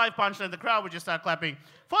last 5 punchlines, the crowd would just start clapping.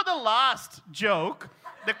 For the last joke,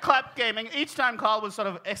 the clap came, and each time Carl was sort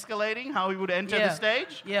of escalating how he would enter the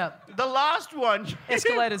stage. Yeah. The last one...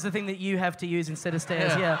 Escalator's the thing that you have to use instead of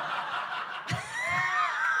stairs, yeah.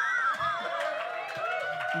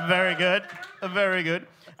 Very good. Very good.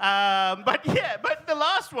 But the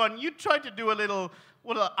last one, you tried to do a little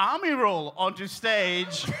army roll onto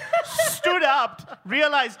stage, stood up,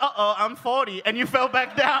 realized, I'm 40, and you fell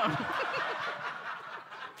back down.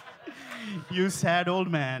 You sad old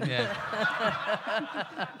man. Yeah.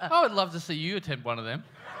 I would love to see you attempt one of them.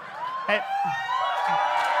 Hey,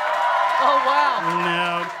 Oh, wow.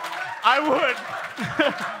 no. I would.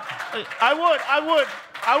 I would.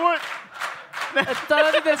 I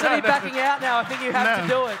don't think there's any backing out now. I think you have to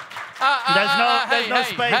do it. There's no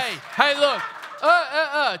space. Hey, look.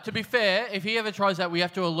 To be fair, if he ever tries that, we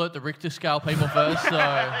have to alert the Richter scale people first. So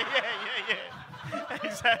Yeah.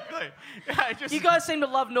 exactly. I just, You guys seem to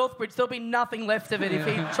love Northbridge. There'll be nothing left of it if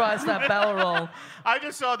he tries that barrel roll. I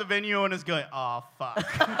just saw the venue owners going, oh, fuck.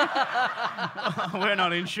 We're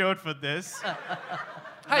not insured for this.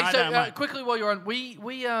 Hey, No, so no, mate. quickly while you're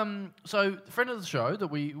on, so friend of the show that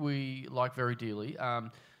we like very dearly,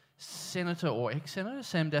 Senator or ex-senator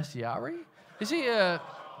Sam Dastyari. Is he a?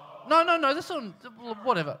 No. That's not.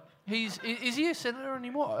 Whatever. Is he a senator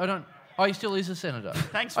anymore? I don't. Oh, he still is a senator.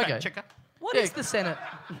 Thanks, Okay. fact checker. What Yeah. is the Senate?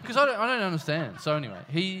 Because I don't understand. So anyway,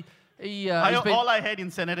 he's been, All I had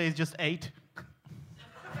in Senator is just 8.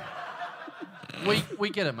 we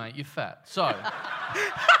get it, mate. You're fat. So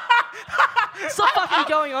Stop fucking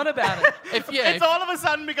going on about it. It's all of a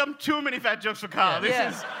sudden become too many fat jokes for Carl. Yeah.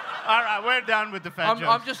 This is... All right, we're done with the fat I'm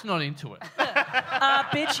jokes. just not into it.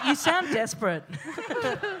 Bitch, you sound desperate.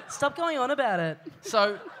 Stop going on about it.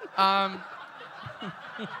 So,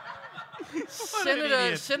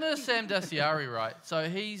 idiot. Senator Sam Dastyari, right? So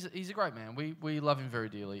he's a great man. We love him very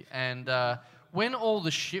dearly. And when all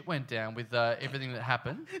the shit went down with everything that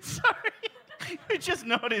happened, Sorry. You just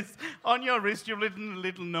noticed on your wrist you've written a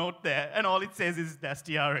little note there, and all it says is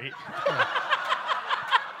Dastyari.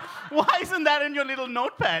 Why isn't that in your little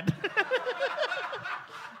notepad?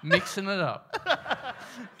 mixing it up.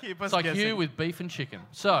 Keep us It's like guessing. you with beef and chicken.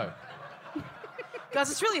 So, Guys,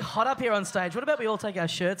 it's really hot up here on stage. What about we all take our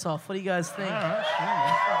shirts off? What do you guys think?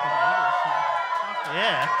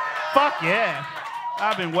 Yeah. Fuck yeah.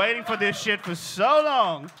 I've been waiting for this shit for so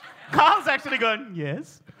long. Carl's actually going,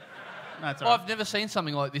 yes. That's all right. I've never seen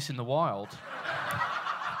something like this in the wild.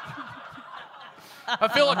 I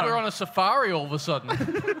feel like we're on a safari all of a sudden.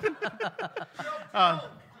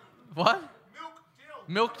 What?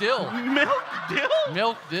 Milk dill. Milk dill?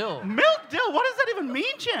 Milk dill. Milk dill? What does that even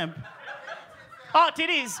mean, champ? Oh,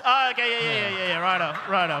 titties. Oh, okay, yeah.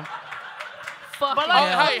 Righto. Fuck But yeah.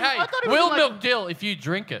 like- Oh, hey, I thought it was we'll like- milk dill if you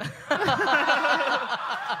drink it.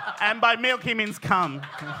 And by milk, he means cum.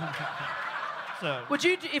 So, Would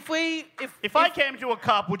you, if I came to a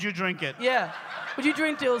cup, would you drink it? yeah, would you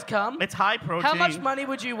drink Dill's cum? It's high protein. How much money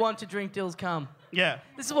would you want to drink Dill's cum? Yeah.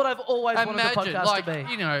 This is what I've always wanted the Imagine, podcast like, to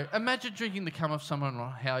be. you know, imagine drinking the cum of someone.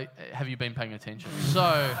 How have you been paying attention?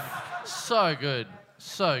 So good.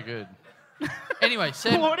 Anyway,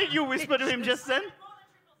 Sam. What did you whisper to him just then?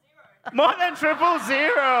 More than 000.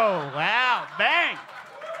 Wow. Bang.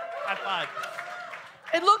 High five.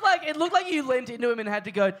 It looked like you leant into him and had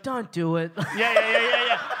to go, don't do it.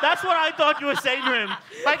 Yeah. That's what I thought you were saying to him.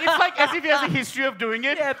 Like, it's like as if he has a history of doing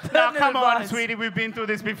it. Yeah, Now, permanent come on, advice. sweetie, we've been through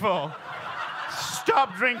this before.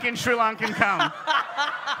 Stop drinking Sri Lankan cum.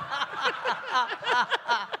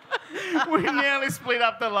 We nearly split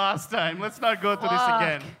up the last time. Let's not go through this Fuck.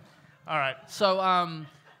 again. All right.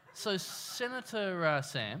 So Senator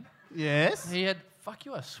Sam, Yes? he had. Fuck,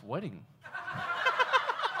 you are sweating.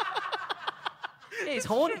 Yeah, he's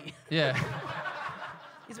horny. Yeah.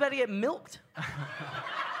 He's about to get milked.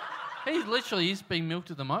 He's being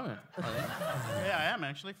milked at the moment. I think. Yeah, I am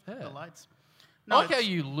actually. Yeah. The lights. I like how it's-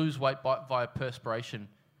 you lose weight via perspiration,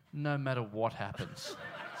 no matter what happens.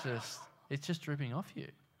 It's just dripping off you.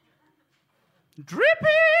 Drippy!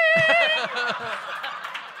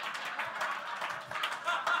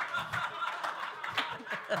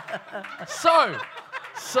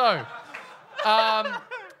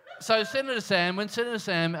 So Senator Sam,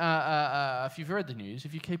 if you've read the news,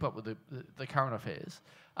 if you keep up with the current affairs,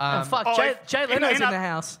 Oh, fuck, oh, Jay in- Leno's in in a- the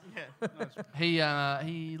house. Yeah.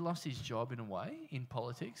 he lost his job in a way in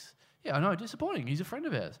politics. Yeah, I know, disappointing. He's a friend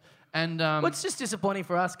of ours, and Well, it's just disappointing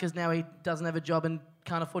for us because now he doesn't have a job and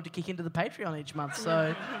can't afford to kick into the Patreon each month.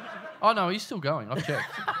 So oh no, he's still going. I've checked.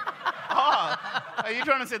 Oh, are you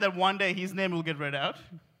trying to say that one day his name will get read out?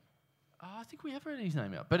 Oh, I think we have read his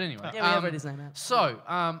name out, but anyway. yeah, we have read his name out. So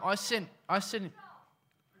I sent.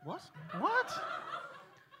 What? What?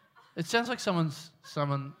 It sounds like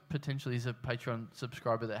someone potentially is a Patreon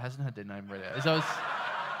subscriber that hasn't had their name read out.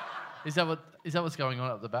 Is that what's going on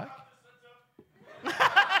up the back?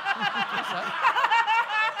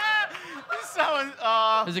 Someone,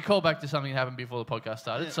 There's a callback to something that happened before the podcast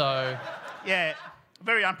started. So yeah,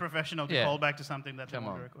 very unprofessional to Yeah. call back to something that they come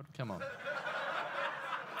want on, to record. come on.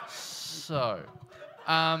 So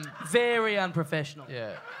Very unprofessional.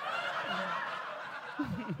 yeah.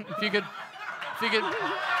 If you could.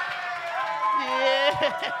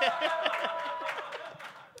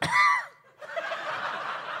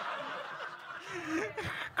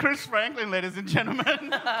 Chris Franklin, ladies and gentlemen.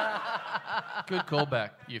 Good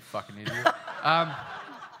callback, you fucking idiot.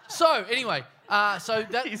 So anyway, so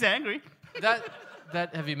that He's angry.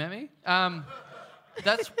 that have you met me?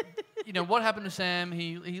 that's, what happened to Sam.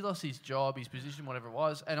 He lost his job, his position, whatever it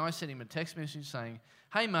was, and I sent him a text message saying,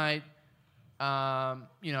 "Hey mate,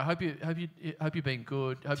 hope you're being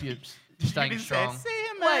good. Hope you're staying strong." See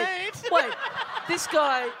you, mate. Wait.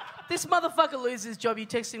 This motherfucker loses his job. You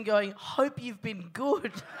text him going, "Hope you've been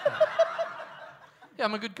good." Yeah,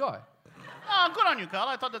 I'm a good guy. Oh, good on you, Carl.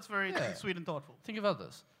 I thought that's very sweet and thoughtful. Think of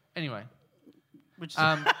others. Anyway. Which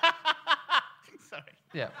Sorry.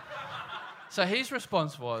 Yeah. So his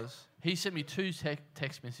response was, he sent me 2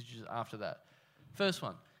 text messages after that. First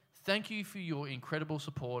one, "Thank you for your incredible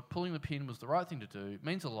support. Pulling the pin was the right thing to do.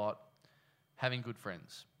 Means a lot. Having good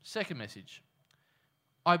friends." Second message,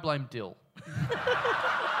 "I blame Dill."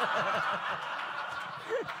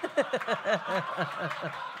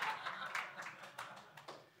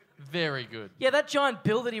 Very good. Yeah, that giant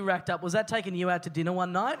bill that he racked up, was that taking you out to dinner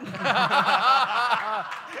one night?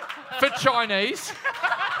 For Chinese.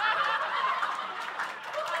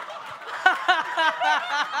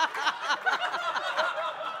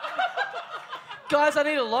 Guys, I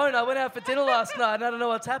need a loan. I went out for dinner last night and I don't know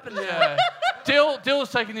what's happened now. Yeah.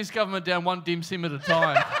 Dill's taking this government down one dim sim at a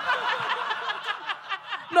time.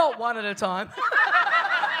 Not one at a time.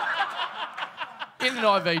 In an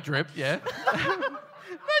IV drip, yeah.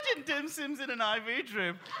 Imagine dim sims in an IV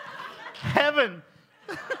drip. Heaven.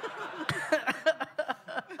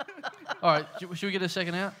 All right, should we get a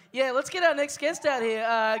second out? Yeah, let's get our next guest out here.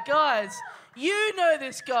 Guys, you know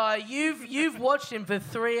this guy. You've watched him for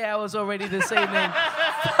 3 hours already this evening.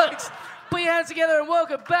 Folks, put your hands together and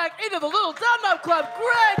welcome back into the Little Dunlop Club,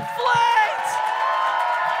 Greg Flint!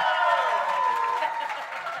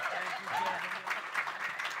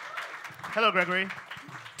 Hello, Gregory.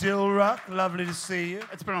 Dilruk, lovely to see you.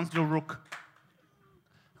 It's pronounced Dilruk.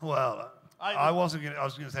 Well, I was going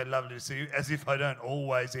to say lovely to see you, as if I don't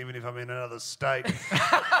always, even if I'm in another state.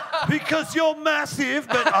 Because you're massive,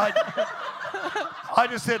 but I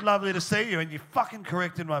just said lovely to see you, and you fucking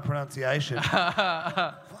corrected my pronunciation.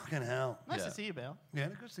 Fucking hell. Nice to see you, Belle. Yeah,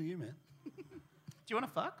 good to see you, man. Do you want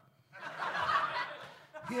to fuck?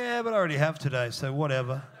 Yeah, but I already have today, so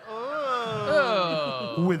whatever.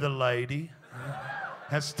 Oh. With a lady.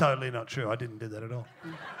 That's totally not true. I didn't do that at all.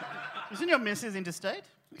 Isn't your missus interstate?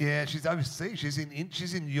 Yeah, she's overseas. She's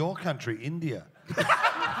in your country, India.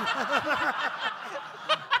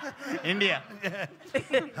 India.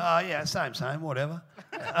 Oh, yeah, same, whatever.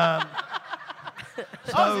 I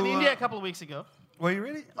was in India a couple of weeks ago. Were you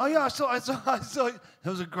really? Oh, yeah, I saw. It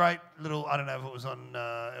was a great little, I don't know if it was on,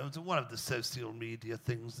 it was one of the social media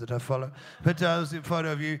things that I follow. But it was a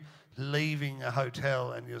photo of you leaving a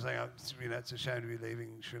hotel and you were saying, it's a shame to be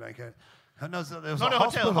leaving Sri Lanka. No, there was Not a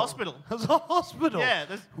hotel, hospital. There was a hospital. Yeah,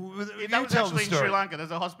 that was actually in Sri Lanka. There's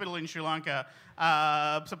a hospital in Sri Lanka.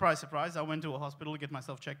 Surprise, surprise. I went to a hospital to get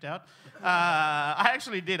myself checked out. I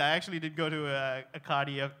actually did go to a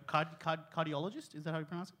cardiologist. Is that how you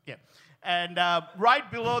pronounce it? Yeah. And right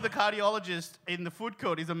below the cardiologist in the food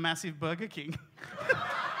court is a massive Burger King.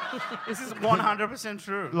 This is 100%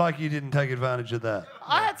 true. Like you didn't take advantage of that.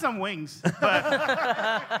 I had some wings, but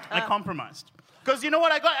I compromised. Because you know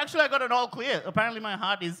what I got? Actually, I got an all clear. Apparently, my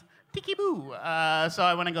heart is ticky boo. So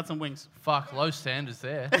I went and got some wings. Fuck, low standards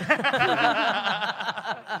there.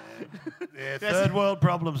 Yeah, third world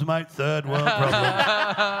problems, mate. Third world problems.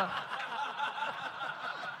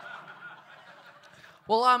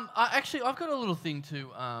 Well, I've got a little thing to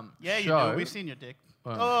Yeah, you show. do. We've seen your dick.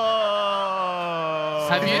 Oh. Oh.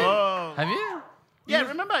 Have you? Oh. Have you? Yeah,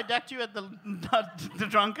 remember I dacked you at the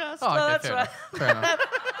Drunkcast? Oh, okay, that's fair right. enough. Fair enough.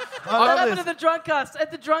 What happened at the Drunkcast?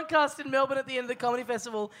 At the Drunkcast in Melbourne at the end of the comedy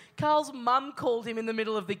festival, Carl's mum called him in the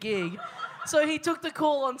middle of the gig. So he took the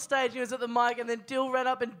call on stage, he was at the mic, and then Dill ran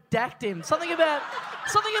up and dacked him. Something about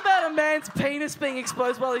a man's penis being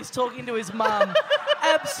exposed while he's talking to his mum.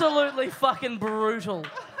 Absolutely fucking brutal.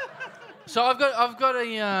 So I've got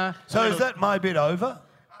a So is that my bit over?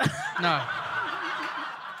 no.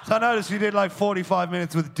 So I noticed you did like 45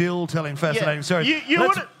 minutes with Dill telling fascinating stories. You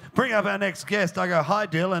Let's would- bring up our next guest. I go, hi,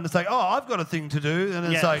 Dill, and it's like, oh, I've got a thing to do.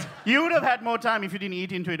 And it's like, you would have had more time if you didn't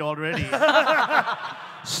eat into it already.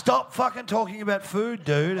 stop fucking talking about food,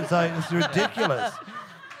 dude. It's like, it's ridiculous.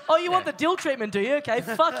 Oh, you want the Dill treatment, do you? Okay,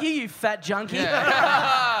 fuck you fat junkie.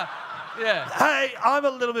 Yeah. Yeah. Hey, I'm a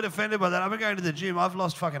little bit offended by that. I've been going to the gym. I've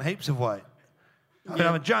lost fucking heaps of weight. I mean,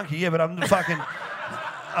 I'm a junkie, yeah, but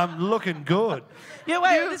I'm looking good. Yeah,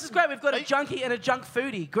 wait, this is great. We've got a junkie and a junk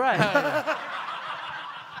foodie. Great.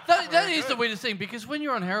 that is the weirdest thing, because when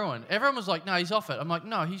you're on heroin, everyone was like, no, he's off it. I'm like,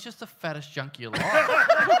 no, he's just the fattest junkie alive.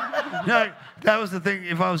 No, that was the thing.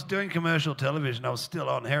 If I was doing commercial television, I was still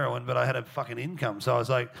on heroin, but I had a fucking income. So I was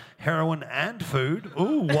like, heroin and food?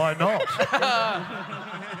 Ooh, why not?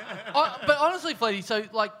 But honestly, Fleety, so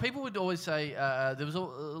like people would always say there was a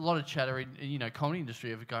lot of chatter in comedy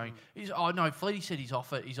industry of going, oh no, Fleety said he's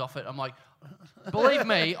off it, he's off it. I'm like, believe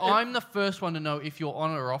me, I'm the first one to know if you're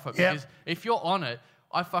on it or off it, because if you're on it,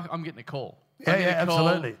 I'm getting a call. Yeah,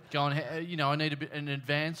 absolutely. Going, I need a bit in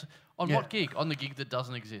advance. On what gig? On the gig that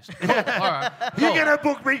doesn't exist. Cool. All right. Cool. You're gonna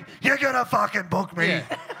book me. You're gonna fucking book me.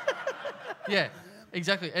 Yeah. Yeah.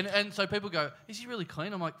 Exactly. And so people go, is he really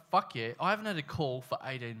clean? I'm like, fuck yeah. I haven't had a call for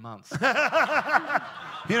 18 months.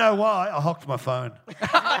 You know why? I hocked my phone.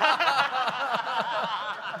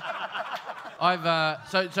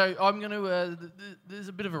 So I'm going to, there's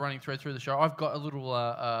a bit of a running thread through the show. I've got a little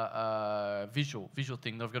visual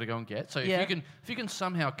thing that I've got to go and get. So if you can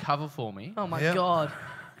somehow cover for me. Oh my God.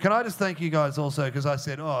 Can I just thank you guys also, because I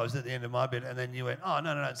said, I was at the end of my bit, and then you went,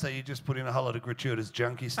 no. So you just put in a whole lot of gratuitous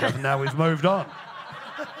junkie stuff, and now we've moved on.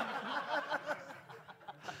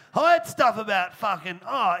 I had stuff about fucking,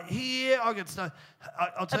 here, I got stuff.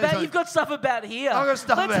 I'll tell you You've got stuff about here. I got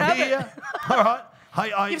stuff Let's about have here. All right.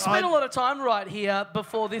 You've spent a lot of time right here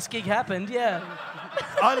before this gig happened, yeah.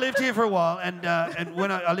 I lived here for a while, and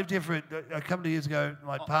when I lived here for a couple of years ago,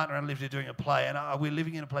 my partner and I lived here doing a play, and we're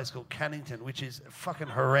living in a place called Cannington, which is fucking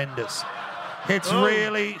horrendous. It's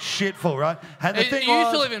really shitful, right? And the thing you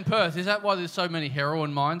used to live in Perth. Is that why there's so many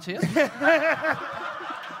heroin mines here?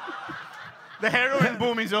 The heroin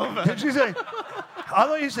boom is over. Did you say? I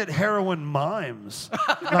thought you said heroin mimes.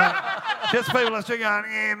 Like, just people that's going,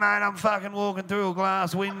 yeah, mate, I'm fucking walking through a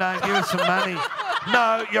glass window, give us some money.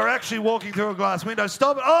 No, you're actually walking through a glass window.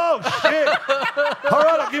 Stop it. Oh, shit. All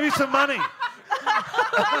right, I'll give you some money.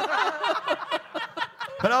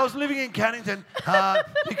 But I was living in Cannington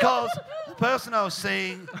because the person I was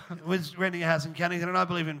seeing was renting a house in Cannington, and I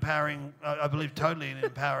believe I believe totally in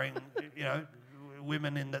empowering,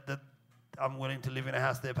 women in that I'm willing to live in a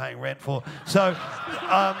house they're paying rent for. So,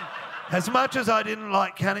 as much as I didn't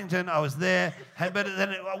like Cannington, I was there. But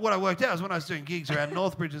then what I worked out was when I was doing gigs around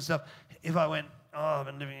Northbridge and stuff, if I went, I've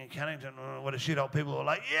been living in Cannington, what a shithole, people were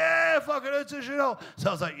like, yeah, fuck it, it's a shithole. So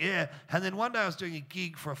I was like, yeah. And then one day I was doing a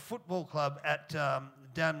gig for a football club at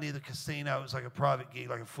down near the casino. It was like a private gig,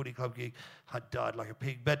 like a footy club gig. I died like a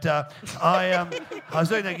pig. But I was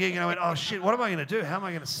doing that gig and I went, oh, shit, what am I going to do? How am I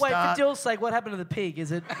going to start? Wait, for Dill's sake, what happened to the pig?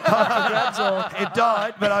 Is it grabs or? It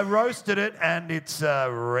died, but I roasted it and it's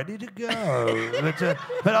ready to go.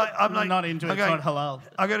 But I'm like... Not into it, it's not halal.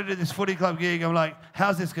 I got to do this footy club gig. I'm like,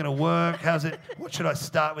 how's this going to work? What should I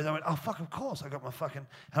start with? I went, oh, fuck, of course. I got my fucking...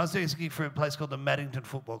 And I was doing this gig for a place called the Maddington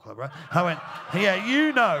Football Club, right? I went, yeah,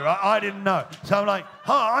 you know, right? I didn't know. So I'm like,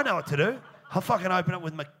 I know what to do. I'll fucking open up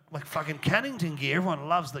with my fucking Cannington gear. Everyone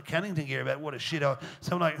loves the Cannington gear about what a shit. So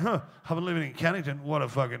I'm like, I've been living in Cannington. What a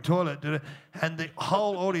fucking toilet. And the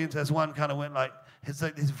whole audience, as one kind of went like, it's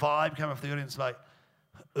like this vibe came off the audience like,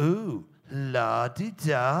 ooh,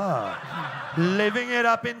 la-di-da. Living it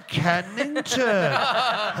up in Cannington.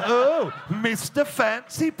 Oh, Mr.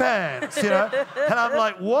 Fancy Pants, And I'm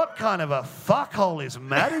like, what kind of a fuckhole is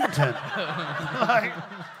Maddington?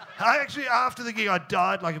 I actually, after the gig, I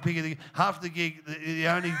died like a pig. After the gig, the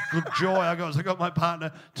only good joy I got was I got my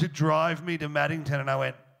partner to drive me to Maddington, and I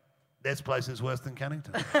went, this place is worse than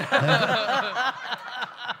Cannington.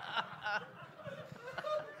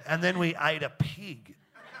 And then we ate a pig.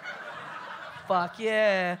 Fuck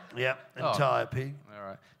yeah. Yep, entire pig. All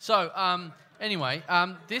right. So, anyway,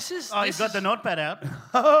 this is... Oh, this you've got is, the notepad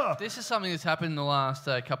out. This is something that's happened in the last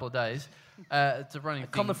couple of days. It's a running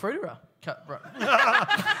thing. Con the fruiterer.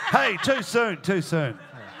 Hey, too soon.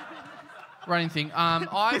 Running thing.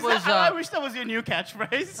 I wish that was your new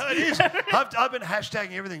catchphrase. It is. I've been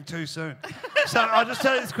hashtagging everything too soon. So I'll just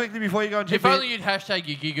tell you this quickly before you go on to If only you'd hashtag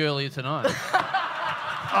your gig earlier tonight.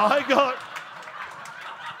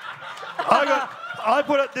 I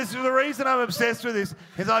put up, this is the reason I'm obsessed with this,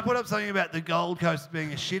 is I put up something about the Gold Coast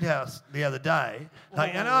being a shithouse the other day.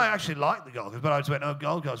 And I actually like the Gold Coast, but I just went, oh,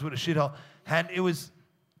 Gold Coast, what a shithole. And it was,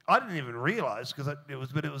 I didn't even realise, but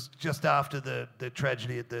it was just after the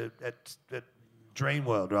tragedy at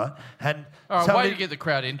Dreamworld, right? And all right, way to get the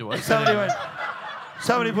crowd into it.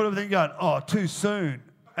 Somebody put up a thing going, oh, too soon.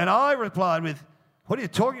 And I replied with, what are you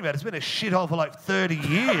talking about? It's been a shithole for like 30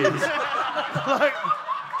 years. Like,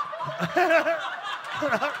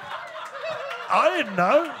 I didn't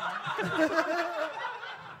know.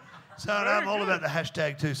 So I'm all about the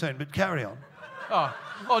hashtag too soon, but carry on. Oh,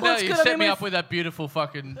 Oh, no, it's you good. I set mean, me we've- up with that beautiful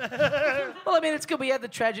fucking... Well, I mean, it's good. We had the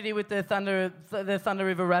tragedy with the Thunder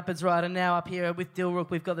River Rapids, right? And now up here with Dilruk,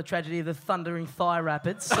 we've got the tragedy of the Thundering Thigh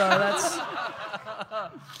Rapids. So that's...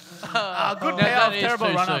 Good No, payoff, that is terrible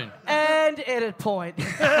too run soon. And edit point.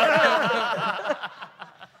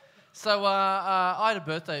 So I had a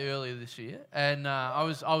birthday earlier this year, and I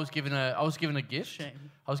was given a gift. Shame.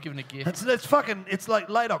 I was given a gift. It's like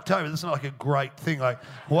late October. That's not like a great thing. Like,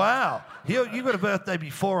 wow, you got a birthday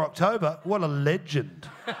before October. What a legend.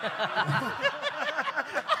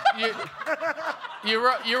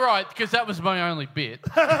 You're right, because that was my only bit.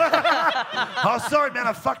 Oh, sorry, man,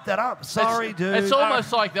 I fucked that up. Sorry, dude. It's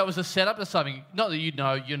almost like that was a setup to something. Not that you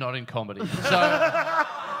know you're not in comedy. So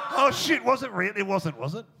Oh shit, was it really? It wasn't,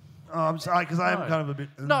 was it? Oh, I'm sorry, because I am No. kind of a bit.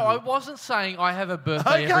 no, I wasn't saying I have a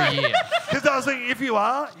birthday every year, Because I was thinking, if you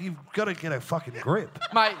are, you've got to get a fucking grip.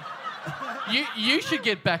 mate. You should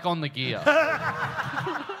get back on the gear.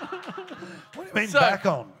 What do you mean So- back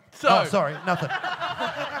on? so- Oh, sorry, nothing. No,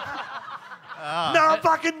 I'm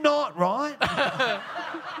fucking not, right?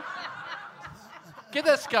 Get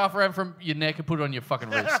that scarf around from your neck and put it on your fucking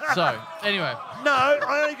wrist. So anyway, No,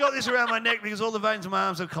 I only got this around my neck because all the veins in my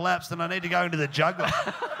arms have collapsed and I need to go into the juggler.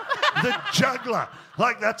 The juggler.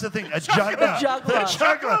 Like, that's the thing. A juggler. juggler. The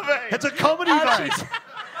juggler. It's a comedy vein. Archie's,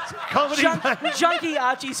 Comedy vein. Junkie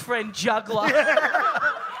Archie's friend, Juggler.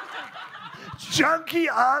 Junkie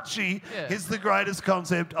Archie Yeah. is the greatest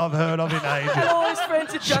concept I've heard of in And ages. all his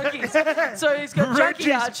friends are junkies. So he's got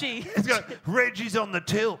Junkie Archie. He's got Reggie's on the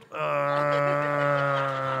tilt.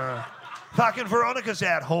 Fucking Veronica's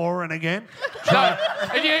out whoring again. no,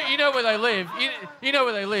 and you know where they live. You know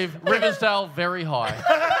where they live. Riversdale, very high.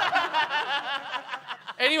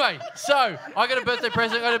 Anyway, so I got a birthday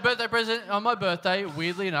present. I got a birthday present on my birthday.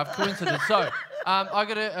 Weirdly enough, coincidence. So I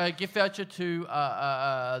got a gift voucher to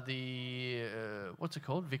the what's it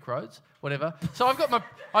called? Vic Roads, whatever. So I've got my.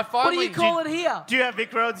 I What finally. do you call it here? Do you have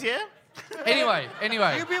Vic Roads here? Anyway,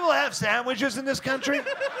 Do people have sandwiches in this country?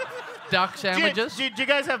 duck Do you, sandwiches. do you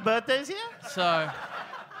guys have birthdays here? So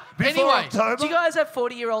Before Anyway. October? Do you guys have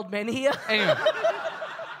 40-year-old men here? anyway,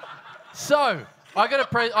 so I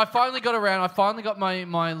got I finally got around. I finally got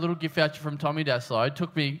my little gift voucher from Tommy Daslow. It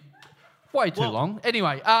took me way too long.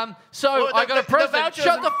 Anyway, so Well, I got a present. voucher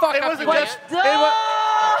Shut the fuck it up, wasn't you just- idiot. it wa-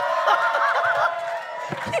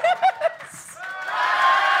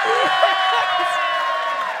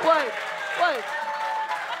 Wait.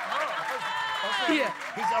 Here.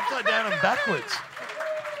 He's upside down and backwards.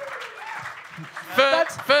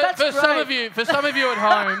 That's For some great. of you at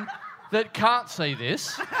home that can't see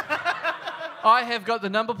this, I have got the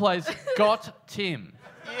number plates. Got Tim.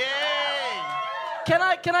 Yay! Can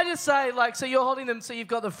I just say, like, so you're holding them, so you've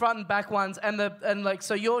got the front and back ones, and like,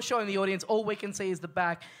 so you're showing the audience all we can see is the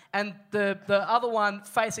back, and the other one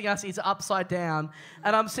facing us is upside down,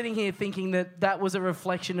 and I'm sitting here thinking that was a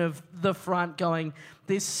reflection of the front going,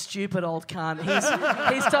 this stupid old cunt.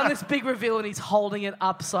 He's done this big reveal and he's holding it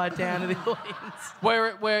upside down to the audience.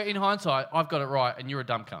 Where in hindsight, I've got it right and you're a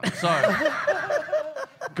dumb cunt.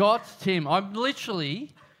 So, got Tim. I'm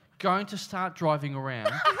literally going to start driving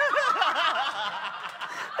around.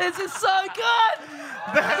 This is so good.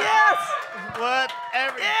 Yes. What?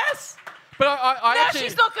 Yes. But I Now actually...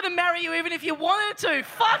 she's not going to marry you even if you wanted to.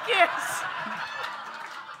 Fuck yes.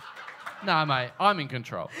 No, mate, I'm in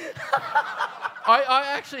control. I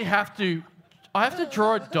actually have to... I have to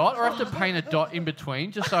draw a dot or I have to paint a dot in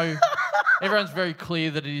between just so everyone's very clear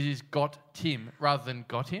that it is got Tim rather than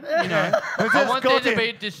got him. You know, I want there got to him. be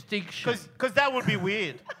a distinction. Because that would be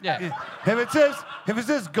weird. Yeah. If it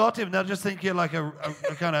says got him, they'll just think you're like a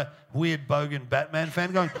kind of weird bogan Batman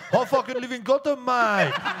fan going, I fucking live in Gotham,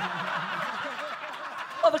 mate.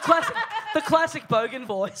 Oh, the classic Bogan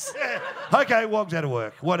voice. Okay, Wog's out of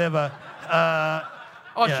work. Whatever.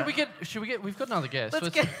 Oh, Yeah. should we get? We've got another guest. Let's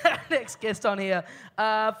get our next guest on here.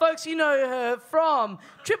 Folks, you know her from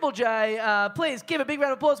Triple J. Please give a big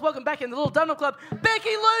round of applause. Welcome back in the Little Dunlop Club, Becky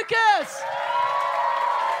Lucas.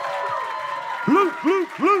 Luke.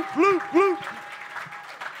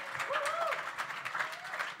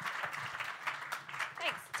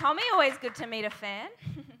 Thanks, Tommy. Always good to meet a fan.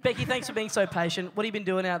 Becky, thanks for being so patient. What have you been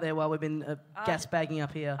doing out there while we've been gas bagging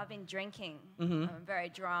up here? I've been drinking. I'm very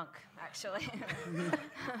drunk, actually.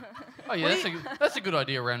 Oh yeah, that's a good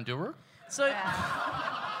idea around Dilruk. So,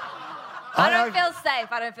 I don't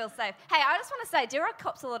feel safe. Hey, I just want to say, Dilruk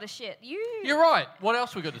cops a lot of shit. You're right. What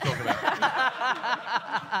else we got to talk about?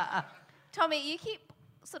 Tommy, you keep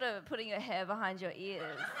sort of putting your hair behind your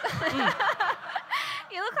ears.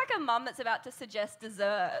 You look like a mum that's about to suggest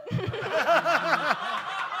dessert.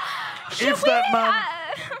 If that mum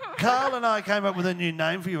Carl and I came up with a new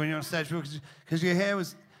name for you when you were on stage because your hair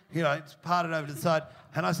was, it's parted over to the side.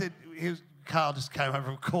 And I said, Carl just came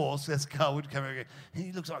over, of course. That's Carl Wood came over again.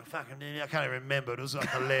 He looks like fucking, I can't even remember. It was like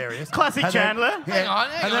hilarious. Classic Chandler. Hang on.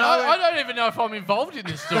 I don't even know if I'm involved in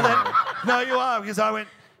this story. No, you are, because I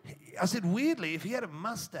said, weirdly, if he had a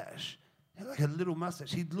mustache, like a little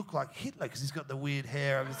mustache, he'd look like Hitler because he's got the weird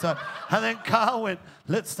hair over the side. And then Carl went,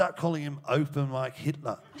 let's start calling him Open Like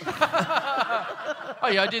Hitler. Oh,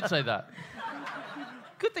 yeah, I did say that.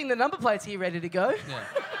 Good thing the number plate's here ready to go. Yeah.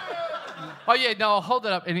 Oh, yeah, no, I'll hold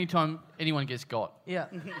that up anytime anyone gets got. Yeah.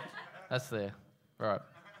 That's there. Right.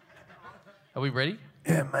 Are we ready?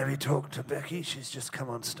 Yeah, maybe talk to Becky. She's just come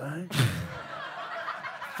on stage.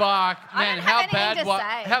 Fuck, man, don't how have anything to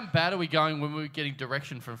say. how bad are we going when we're getting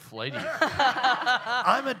direction from Fleety?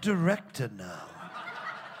 I'm a director now.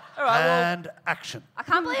 All right, And action. I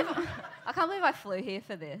can't believe I flew here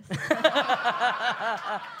for this.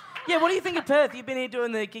 yeah, what do you think of Perth? You've been here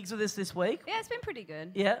doing the gigs with us this week. Yeah, it's been pretty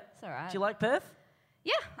good. Yeah? It's all right. Do you like Perth?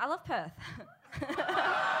 Yeah, I love Perth.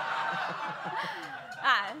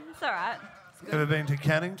 It's all right. Ever been to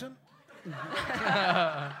Cannington?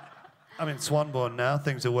 I'm in Swanbourne now.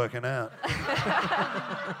 Things are working out.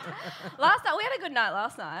 Last night, we had a good night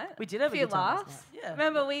last night. We did have a few good time last laughs. night. Yeah.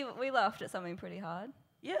 Remember, we laughed at something pretty hard.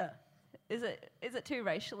 Yeah. Is it too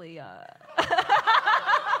racially...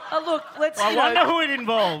 Oh, look, let's... I wonder who it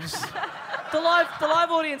involves. The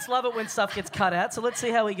live audience love it when stuff gets cut out, so let's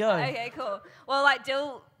see how we go. Okay, cool. Well, like,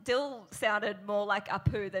 Dill sounded more like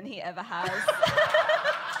Apu than he ever has.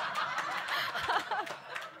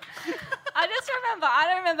 I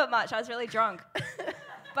don't remember much. I was really drunk.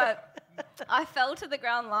 But I fell to the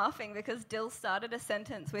ground laughing because Dill started a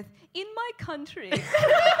sentence with, "in my country."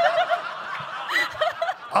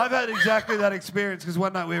 I've had exactly that experience because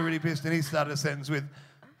one night we were really pissed and he started a sentence with,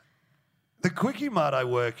 "The quickie mart I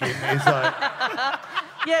work in is like..."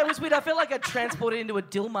 Yeah, it was weird. I felt like I transported into a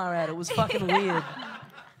Dilmar ad. It was fucking weird.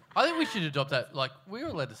 I think we should adopt that. Like, we're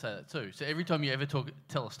allowed to say that too. So every time you ever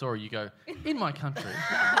tell a story, you go, "in my country."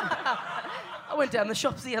 I went down the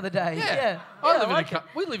shops the other day. Yeah.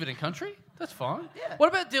 We live in a country. That's fine. Yeah. What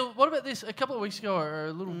about Dill? What about this? A couple of weeks ago, or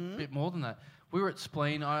a little bit more than that, we were at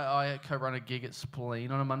Spleen. I co-run a gig at Spleen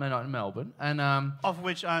on a Monday night in Melbourne, and Of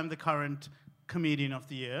which I'm the current comedian of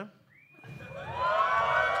the year.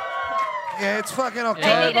 Yeah, it's fucking They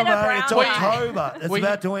October, needed a mate. It's brown October. It's We-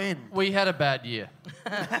 about to end. we had a bad year.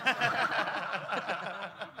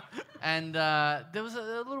 And there was a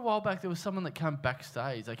little while back, there was someone that came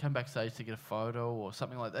backstage. They came backstage to get a photo or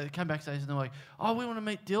something like that. They came backstage and they're like, "Oh, we want to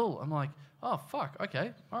meet Dill." I'm like, "Oh, fuck,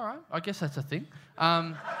 okay, all right. I guess that's a thing."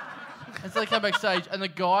 And so they came backstage and the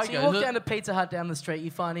guy So goes... you walk down to Pizza Hut down the street, you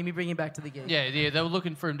find him, you bring him back to the gig. Yeah, they were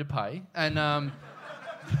looking for him to pay. And no,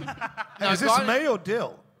 Is this me or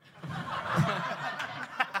Dill?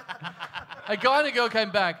 a guy and a girl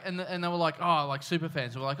came back and they were like, "Oh, like super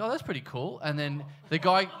fans." And we're like, "Oh, that's pretty cool." And then the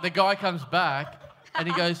guy comes back and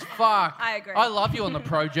he goes, "Fuck, I agree. I love you on the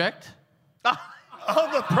project."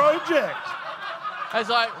 On the project. I was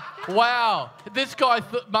like, "Wow, this guy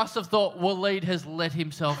must have thought Waleed has let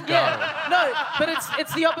himself go." Yeah. No, but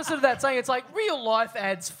it's the opposite of that saying. It's like real life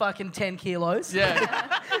adds fucking 10 kilos. Yeah.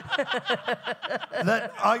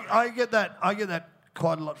 That I get that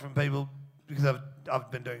quite a lot from people because I've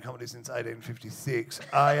been doing comedy since 1856.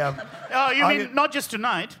 Oh, you I mean get- not just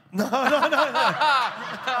tonight? No.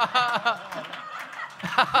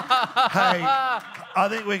 Hey, I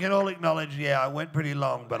think we can all acknowledge, I went pretty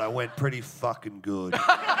long, but I went pretty fucking good.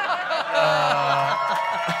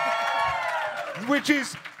 Which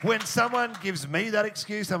is when someone gives me that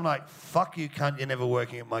excuse, I'm like, "Fuck you, cunt! You're never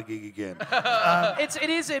working at my gig again."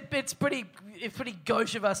 It's pretty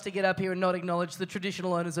gauche of us to get up here and not acknowledge the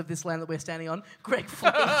traditional owners of this land that we're standing on, Greg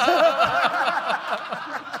Fleet. But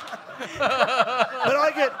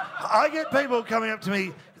I get people coming up to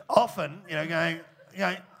me often, going,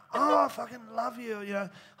 "Oh, I fucking love you,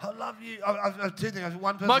 I love you." I've two things.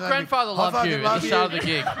 One person My said to me, grandfather "I loved fucking you at love the start of the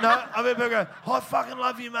gig. No, I've had people go, "I fucking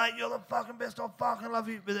love you, mate. You're the fucking best. I fucking love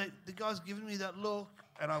you." But the guy's giving me that look,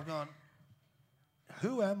 and I've gone,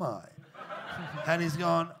 "Who am I?" And he's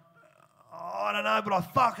gone, "Oh, I don't know, but I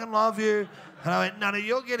fucking love you." And I went, "No,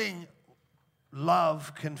 you're getting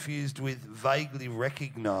love confused with vaguely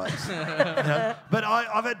recognised." But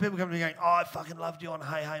I've had people come to me going, "Oh, I fucking loved you on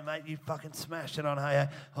Hey Hey, mate. You fucking smashed it on Hey Hey.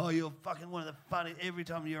 Oh, you're fucking one of the funny. Every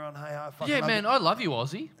time you're on Hey Hey, I fucking Yeah, love man, you." I love you,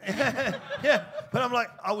 Aussie. Yeah, but I'm like,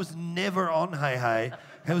 I was never on Hey Hey.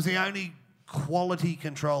 It was the only quality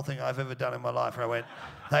control thing I've ever done in my life. Where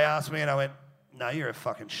they asked me and I went, no, you're a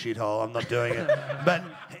fucking shithole. I'm not doing it. But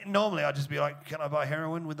normally I'd just be like, can I buy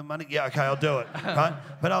heroin with the money? Yeah, okay, I'll do it. Right?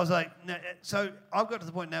 But I was like, no. So I've got to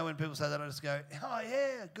the point now when people say that, I just go, oh,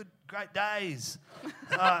 yeah, great days.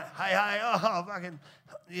 Hey, oh, fucking,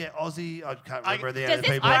 yeah, Aussie. I can't remember the Does other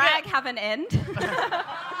this people. brag have an end?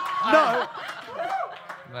 No.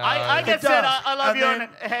 I get It said, does. I love And you then-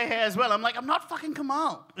 and hey as well. I'm like, I'm not fucking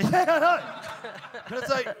Kamal. Yeah, I know. But it's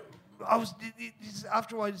like,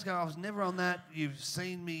 after a while, you just go, I was never on that. You've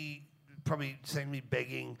probably seen me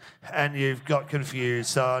begging, and you've got confused.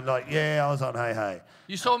 So I'm like, yeah, I was on Hey Hey.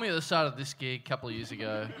 You saw me at the start of this gig a couple of years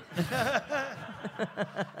ago.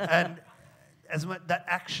 And that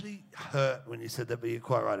actually hurt when you said that, but you're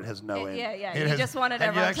quite right. It has no end. Yeah, yeah. It You has- just wanted and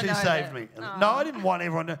everyone to you actually know saved that- me. Aw. No, I didn't want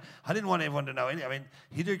everyone to know anything. I mean,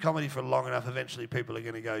 you do comedy for long enough, eventually people are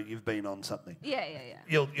going to go, you've been on something. Yeah.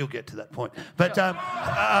 You'll get to that point. But Don't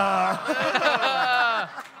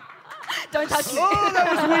touch me. oh, that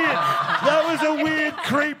was weird. That was a weird,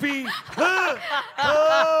 creepy.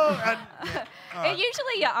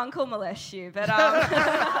 Usually your uncle molests you, but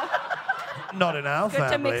Not in our good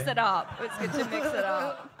family. to mix it up. It's good to mix it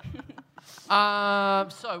up.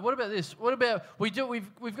 So what about this? What about we've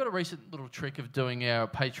got a recent little trick of doing our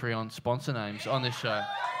Patreon sponsor names on this show,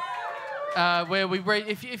 where we read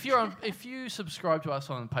if you subscribe to us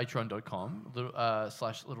on Patreon.com /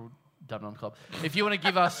 Little Dum Dum Club, if you want to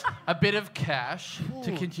give us a bit of cash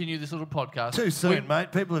to continue this little podcast. Too soon,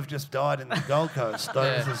 mate. People have just died in the Gold Coast.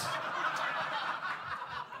 Yeah.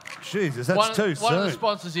 Jesus, that's too soon. One of the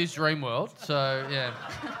sponsors is Dreamworld, so yeah.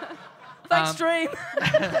 Thanks, Dream.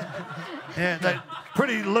 Yeah, they're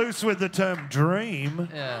pretty loose with the term dream.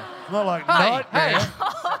 Yeah. Not like Hey, nightmare.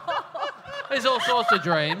 There's all sorts of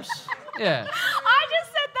dreams. Yeah. I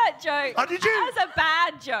just said that joke Oh, did you? as a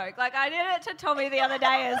bad joke. Like, I did it to Tommy the other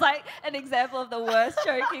day as, like, an example of the worst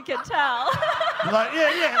joke you can tell. Like,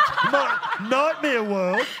 nightmare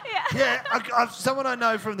world. Yeah. I've someone I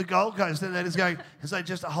know from the Gold Coast, and they're just going, it's like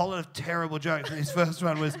just a whole lot of terrible jokes. And his first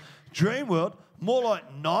one was Dream World, more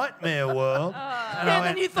like Nightmare World. And I And went,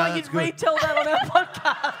 then you "No, thought that's you'd good." retell that on our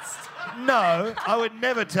podcast. No, I would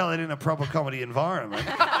never tell it in a proper comedy environment.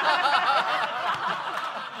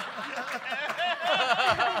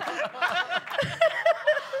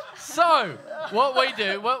 So, what we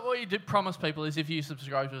did promise people is if you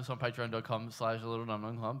subscribe to us on patreon.com / Little Dum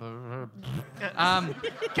Dum Club,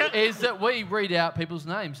 is that we read out people's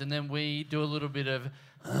names and then we do a little bit of...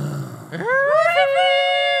 Can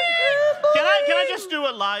I just do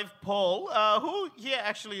a live poll? Who here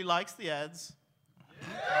actually likes the ads?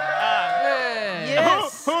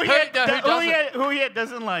 Yes. Who here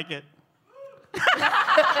doesn't like it?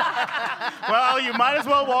 Well, you might as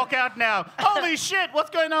well walk out now. Holy shit, what's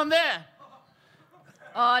going on there?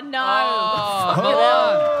 Oh, no.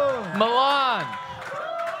 Oh, Milan.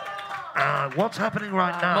 What's happening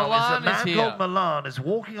right now Milan is a is man here. called Milan is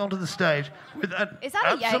walking onto the stage with an Is that a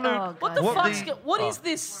absolute... Jaeger? What the What fuck's... the- What is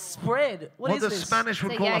this spread? What is the this? Spanish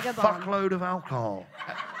would It's a call a Jaeger bomb. fuckload of alcohol.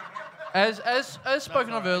 As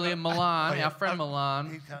spoken of earlier, Milan, yeah. our friend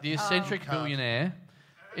Milan, the eccentric billionaire,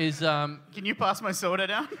 is... Can you pass my soda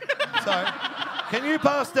down? So, can you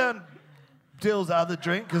pass down Dill's other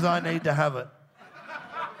drink? Because I need to have it.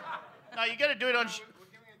 No, you got to do it on...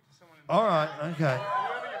 All right, okay.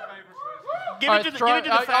 Give Alright, it to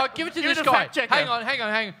I'll give it to this guy. fact checker. Hang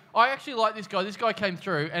on. I actually like this guy. This guy came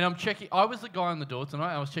through, and I'm checking. I was the guy on the door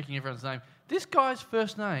tonight. I was checking everyone's name. This guy's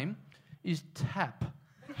first name is Tap.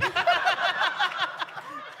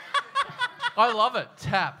 I love it.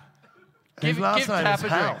 Tap. His last name Tap is a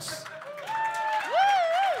drink. House.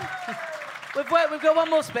 We've got one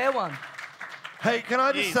more spare one. Hey, can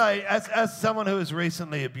I just Yes. say, as someone who was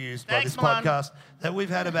recently abused by Thanks, this Milan. podcast, that we've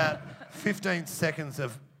had about 15 seconds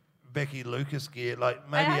of Becky Lucas gear, like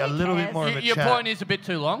maybe who a little bit cares? more of a Your chat. point is a bit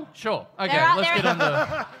too long? Sure. Okay, There are- let's there get on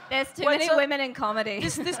the... There's too Wait, many so- women in comedy.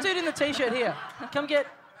 This dude in the t-shirt here. Come get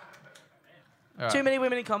All right. too many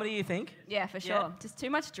women in comedy, you think? Yeah, for sure. Yeah. Just too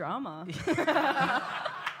much drama.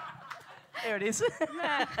 There it is.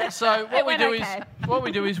 So what we went do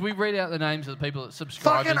okay. is we read out the names of the people that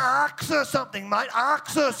subscribe. Fucking ask her something, mate.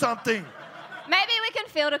 Ask her something. Maybe we can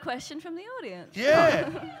field a question from the audience. Yeah.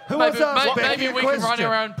 Who wants to ask Becky Maybe a we can run question?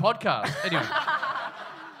 our own podcast. Anyway.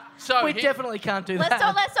 So We here- definitely can't do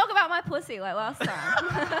that. Let's talk about my pussy like last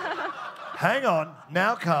time. Hang on.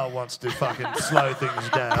 Now Carl wants to fucking slow things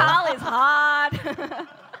down. Carl is hard.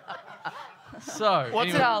 So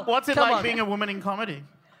What's anyway, it, what's it come like on. being a woman in comedy?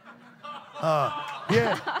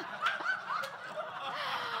 Yeah.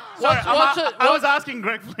 Sorry, what's it- I was asking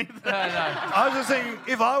Greg Fleet. no. I was just thinking,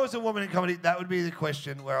 if I was a woman in comedy, that would be the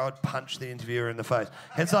question where I would punch the interviewer in the face.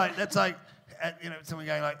 It's like, someone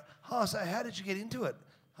going like, oh, so how did you get into it?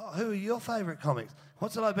 Oh, who are your favourite comics?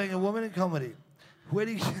 What's it like being a woman in comedy? What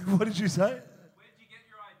did you say?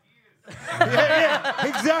 yeah,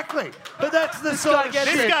 exactly. But that's the sort of shit.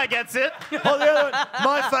 This guy gets it. Oh, the other one,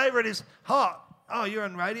 my favourite is, oh, you're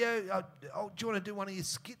on radio? Do you want to do one of your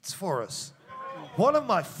skits for us? What am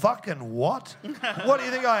I fucking what? What do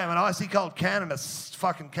you think I am, an icy cold can and a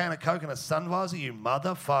fucking can of Coke and a sun visor, you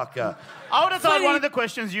motherfucker? I would have thought one of the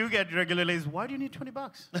questions you get regularly is, why do you need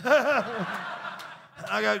 $20?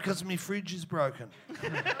 I go, because my fridge is broken.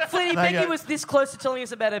 Fleety, Becky was this close to telling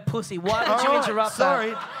us about her pussy. Why did you interrupt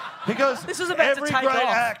Sorry, because This was about to every take great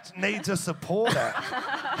off. act needs a support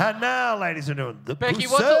act. And now, ladies and gentlemen, the Becky, pussy.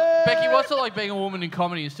 what's it like being a woman in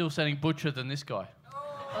comedy and still sounding butcher than this guy?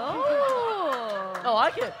 Oh. I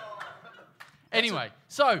like it. Anyway,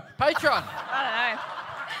 so Patreon.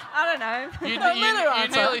 I don't know. You let her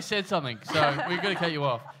answer. nearly said something, so we've got to cut you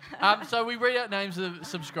off. So we read out names of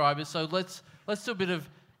subscribers. So let's do a bit of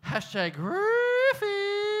hashtag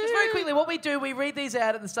riffing. Just very quickly, what we do, we read these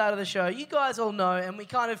out at the start of the show. You guys all know, and we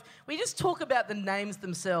just talk about the names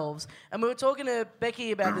themselves. And we were talking to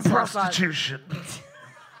Becky about this last night. Prostitution.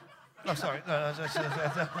 Oh, sorry. No,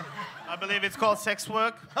 I believe it's called sex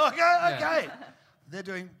work. Okay. They're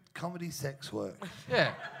doing comedy sex work.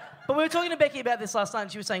 Yeah. But we were talking to Becky about this last night,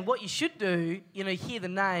 and she was saying what you should do, hear the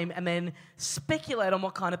name and then speculate on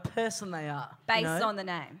what kind of person they are. Based on the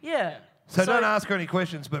name. Yeah. So don't ask her any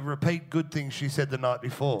questions, but repeat good things she said the night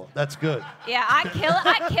before. That's good. Yeah, I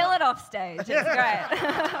kill it off stage. It's great.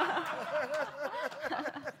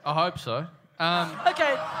 I hope so.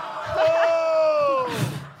 Okay.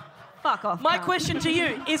 Fuck off. My cunt. question to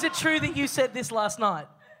you, is it true that you said this last night?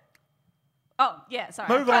 Oh, yeah, sorry.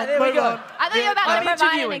 Move Right, on, there we move go. on. I thought you were about I'm to provide an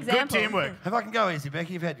interviewing. Good example. Good teamwork. If I can go easy,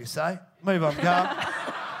 Becky, you've had your say. Move on, Carl.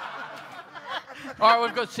 All right,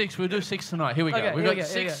 we've got 6. We'll do 6 tonight. Here we go. Okay, We've here we got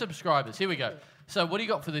go, here we 6 go. subscribers. Here we go. So what do you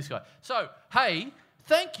got for this guy? So, hey,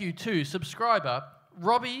 thank you to subscriber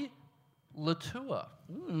Robbie Latour.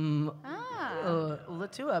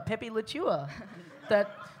 Latua, Pepe Latua.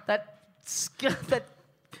 that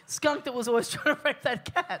skunk that was always trying to rape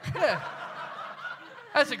that cat. Yeah.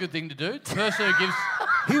 That's a good thing to do. The person who gives,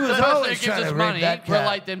 He was the person who always gives trying us to money, read that cat.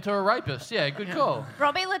 relate them to a rapist. Yeah, good call.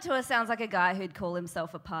 Robbie Latour sounds like a guy who'd call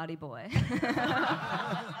himself a party boy.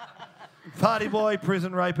 Party boy,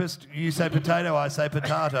 prison rapist. You say potato, I say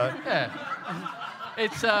potato. Yeah.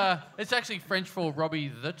 It's actually French for Robbie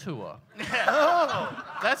the Tour.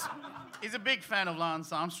 He's a big fan of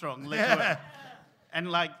Lance Armstrong, Yeah.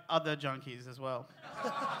 and like other junkies as well.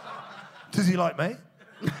 Does he like me?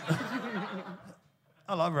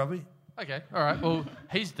 I love Robbie. Okay, all right. Well,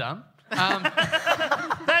 he's done.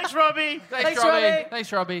 Thanks, Robbie. Thanks, Robbie. Robbie.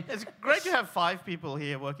 Thanks, Robbie. It's great to have 5 people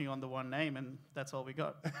here working on the one name, and that's all we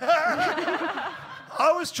got.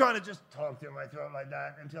 I was trying to just talk to my throat like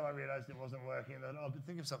that until I realised it wasn't working. And I'll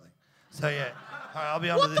think of something. So yeah, all right, I'll be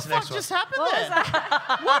on to What the this fuck next one. just happened there?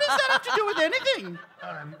 What does that have to do with anything?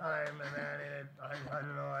 I'm a man in it. I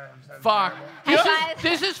don't know. I'm so Fuck. terrible.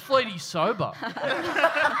 This is Fleety sober.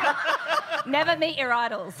 Never meet your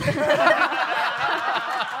idols.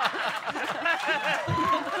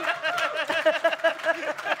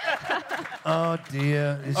 Oh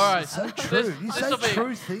dear, this All right. is so true. You say this'll be-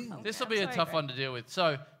 true things. This will be a tough one to deal with.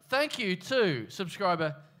 So, thank you to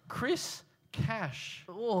subscriber Chris Cash.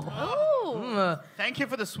 Thank you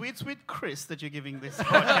for the sweet, sweet Chris that you're giving this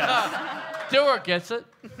podcast. Dilruk gets it.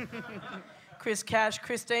 Chris Cash,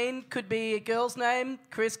 Christine could be a girl's name.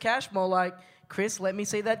 Chris Cash, more like Chris, let me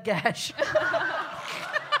see that gash.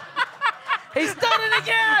 He's done it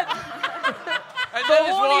again! And The that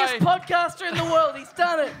is horniest why podcaster in the world, he's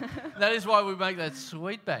done it. that is why we make that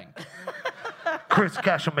sweet bang. Chris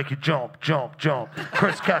Cash will make you jump, jump, jump.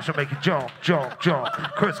 Chris Cash will make you jump, jump, jump.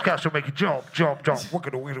 Chris Cash will make you jump, jump, jump.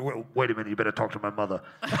 Wait a minute, you better talk to my mother.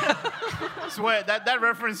 Swear, that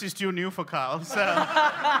reference is too new for Carl. So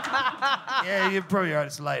Yeah, you're probably right.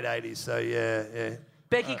 It's late 80s, so yeah.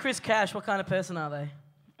 Becky, Chris Cash, what kind of person are they?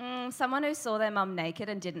 Someone who saw their mum naked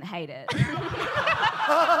and didn't hate it.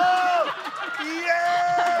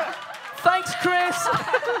 Yeah! Thanks, Chris.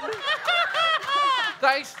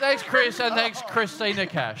 Thanks, Chris, and thanks, Christina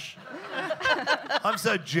Cash. I'm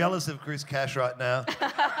so jealous of Chris Cash right now,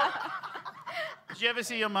 did you ever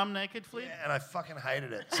see your mum naked, Flea? and I fucking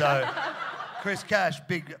hated it. So, Chris Cash,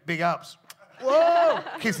 big ups. Whoa!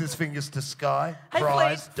 Kisses fingers to sky,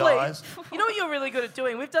 cries, Fleet, dies. you know what you're really good at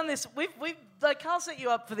doing? We've done this. We've like Carl set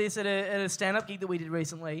you up for this at a stand-up gig that we did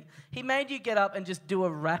recently. He made you get up and just do a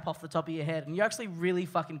rap off the top of your head, and you're actually really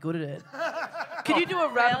fucking good at it. Could you do a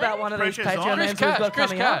rap Really? about one of these Pressure's on. Patreon Chris names we've Cash, got Chris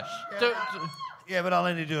coming Cash. up? Yeah, but I'll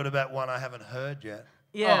only do it about one I haven't heard yet.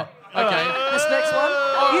 Yeah. Oh, okay. This next one.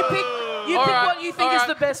 You pick All right, what you think all is right.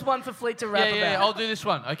 the best one for Fleet to rap about. Yeah, I'll do this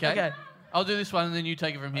one, okay? Okay. I'll do this one, and then you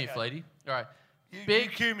take it from here, Fleety. All right. You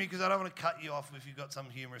cue me, because I don't want to cut you off if you've got some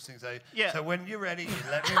humorous things to say. Yeah. So when you're ready, you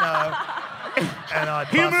let me know. And I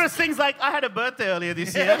Humorous things like, I had a birthday earlier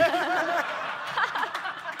this year.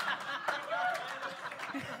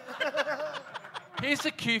 Here's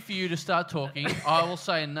the cue for you to start talking. I will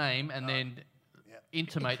say a name and then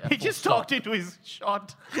intimate a He full just stop. talked into his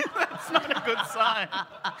shot. That's not a good sign.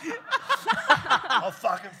 I'll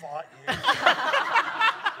fucking fight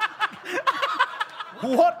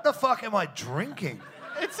you. What the fuck am I drinking?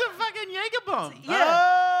 It's a fucking Jaeger bomb.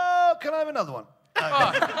 Oh, can I have another one?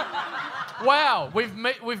 Wow, we've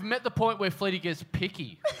met the point where Fleety gets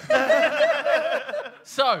picky.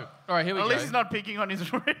 So, all right, here we At go. least he's not picking on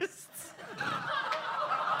his wrists.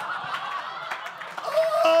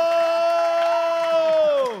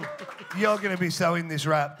 Oh! You're going to be so in this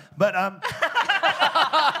rap. But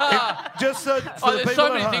just so for the there's people so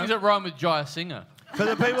many at home, things that rhyme with Jayasinha. for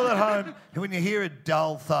the people at home, when you hear a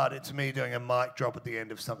dull thud, it's me doing a mic drop at the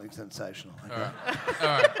end of something sensational. Okay? All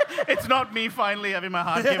right. It's not me finally having my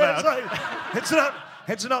heart give Yeah, out.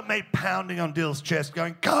 it's not me pounding on Dill's chest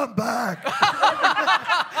going, come back.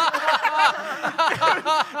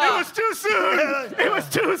 It was too soon. It was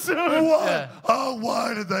too soon. Why? Yeah. Oh,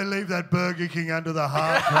 why did they leave that Burger King under the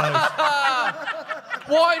heart place?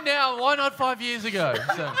 Why now? Why not 5 years ago?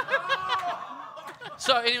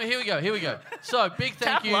 So anyway, here we go. So big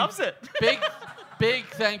thank Tap you. loves it. Big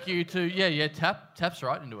thank you to Tap's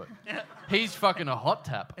right into it. Yeah. He's fucking a hot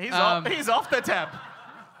tap. He's off the tap.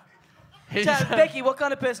 He's- Becky, what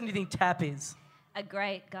kind of person do you think Tap is? A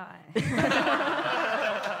great guy.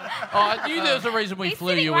 I knew there was a reason we He's flew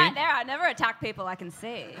sitting you right in. there. I never attack people I can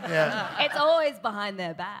see. Yeah. It's always behind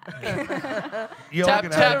their back. You're Tap,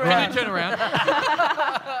 gonna have can you turn around?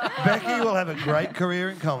 Becky will have a great career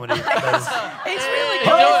in comedy. That He's really He's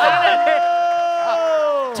doing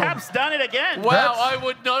it. is- Tap's done it again. Wow, I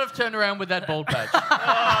would not have turned around with that bald patch.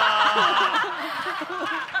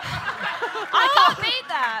 I can't beat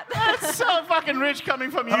that. That's so fucking rich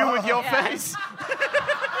coming from you with your Yeah. face.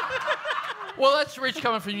 Well, that's rich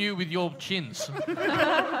coming from you with your chins.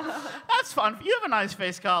 That's fun. You have a nice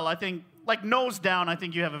face, Carl. I think, like nose down, I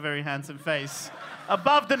think you have a very handsome face.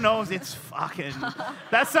 Above the nose, it's fucking.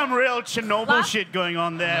 That's some real Chernobyl shit going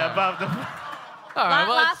on there. Above the. All right,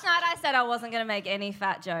 well, Last night I said I wasn't going to make any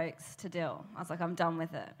fat jokes to Dill. I was like, I'm done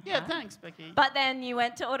with it. Yeah, thanks, Becky. But then you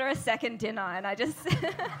went to order a second dinner, and I just and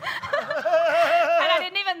I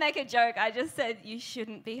didn't even make a joke. I just said you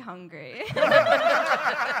shouldn't be hungry.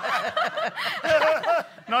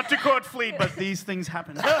 Not to quote Fleet, but these things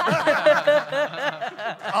happen.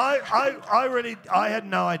 I had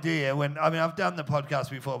no idea I've done the podcast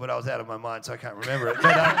before, but I was out of my mind, so I can't remember it.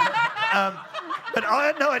 But I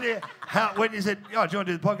had no idea when you said, oh, do you want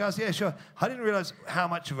to do the podcast? Yeah, sure. I didn't realise how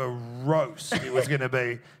much of a roast it was going to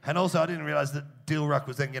be. And also I didn't realise that Dilruk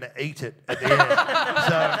was then going to eat it at the end.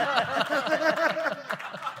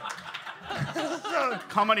 So,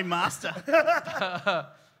 Comedy master.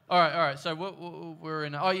 all right. So we're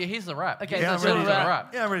in. Oh yeah, here's the rap. Okay, yeah, Here's I'm the ready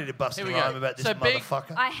rap. I'm ready to bust Here a we go. rhyme about this So big-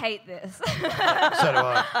 motherfucker. I hate this. So do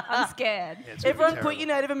I. I'm scared. Yeah, it's gonna be Everyone put terrible. your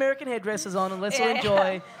Native American headdresses on and let's all Yeah.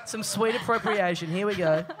 enjoy some sweet appropriation. Here we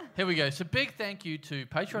go. Here we go. So big thank you to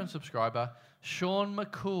Patreon subscriber Sean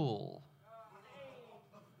McCool.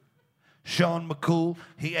 Sean McCool,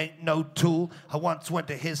 he ain't no tool. I once went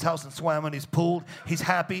to his house and swam in his pool. He's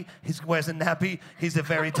happy, he wears a nappy. He's a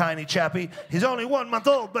very tiny chappy. He's only 1 month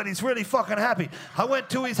old, but he's really fucking happy. I went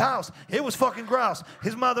to his house, it was fucking grouse.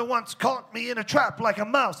 His mother once caught me in a trap like a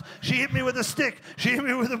mouse. She hit me with a stick, she hit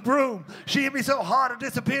me with a broom. She hit me so hard it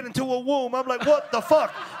disappeared into a womb. I'm like, what the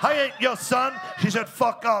fuck? I ain't your son. She said,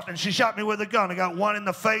 fuck up, and she shot me with a gun. I got 1 in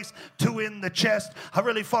the face, 2 in the chest. I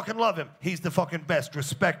really fucking love him. He's the fucking best.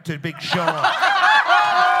 Respect to Big Sean.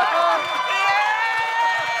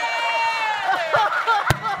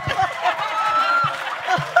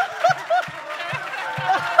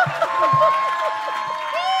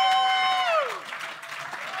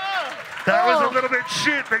 That was a little bit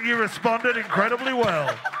shit, but you responded incredibly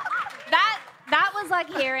well. That was like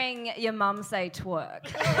hearing your mum say twerk.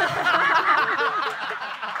 Like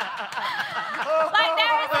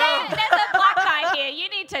there's a black guy here. You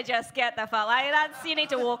need to just get the fuck. Like you need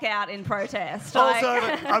to walk out in protest. Also,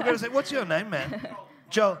 Like, I'm going to say, what's your name, man?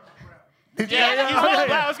 Joe. he's not black.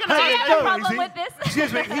 I was gonna say, do you have a problem with this?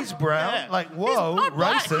 Excuse me, he's brown. Yeah. Like, whoa, Not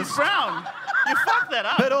black, racist. he's brown. You fucked that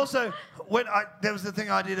up. But also, there was the thing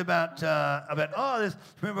I did about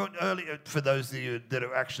remember earlier, for those of you that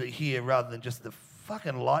are actually here rather than just the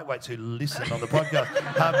fucking lightweights who listen on the podcast.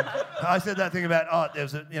 I said that thing about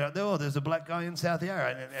there's a black guy in South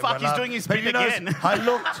Area. And Fuck, he's doing his bit again. I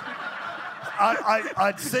looked.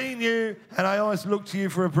 I'd seen you, and I always looked to you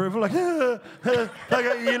for approval, like you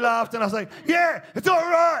laughed, and I was like, yeah, it's all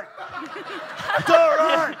right. It's all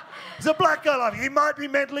right. There's a black guy laughing. He might be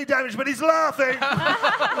mentally damaged, but he's laughing.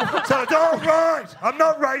 So it's all right. I'm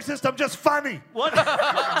not racist. I'm just funny. What?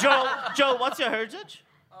 Joel, what's your heritage?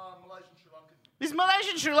 Malaysian Sri Lankan. He's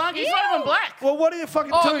Malaysian Sri Lankan. He's not even black. Well, what are you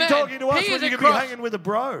fucking doing talking to us when you could be hanging with a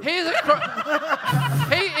bro? He's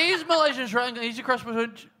Malaysian Sri Lankan. He's a cross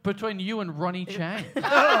between you and Ronnie Chang.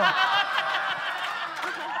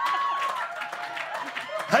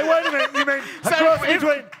 Hey, wait a minute. You mean a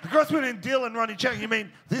cross between Dill and Ronnie Chang? You mean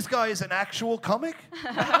this guy is an actual comic?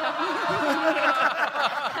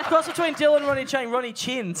 Cross between Dylan and Ronnie Chang, Ronnie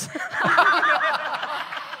Chins.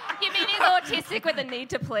 You mean he's autistic with a need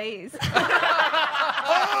to please?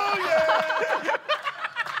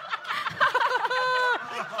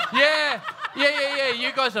 Yeah.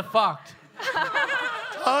 You guys are fucked.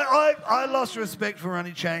 I lost respect for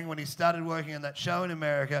Ronnie Chang when he started working on that show in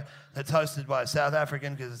America that's hosted by a South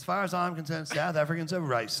African, because as far as I'm concerned, South Africans are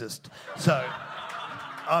racist. So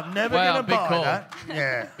I'm never going to buy that.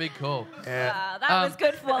 Yeah. Big call. Yeah. That was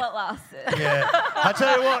good while it lasted. Yeah. I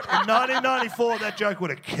tell you what, in 1994, that joke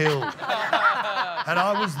would have killed. And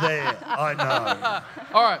I was there. I know.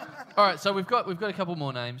 All right. So we've got a couple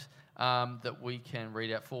more names that we can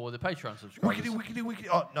read out for the Patreon subscribers. Wickedy.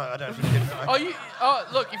 Oh no, I don't.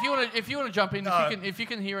 Look, if you want to jump in, if you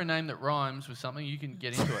can hear a name that rhymes with something, you can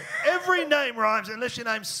get into it. Every name rhymes unless your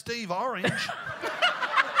name's Steve Orange.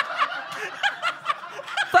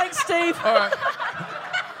 Thanks, Steve. All right.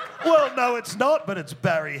 Well, no, it's not, but it's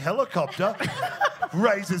Barry Helicopter.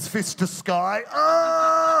 Raises fist to sky.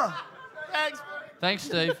 Ah! Thanks,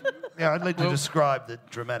 Steve. Yeah, I'd like to describe the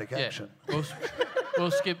dramatic action. Yeah,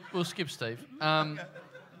 we'll skip Steve.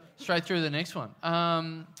 Straight through the next one.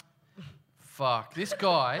 Fuck. This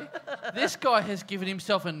guy has given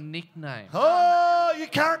himself a nickname. Oh, you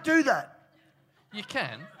can't do that. You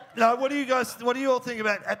can. No, what do you all think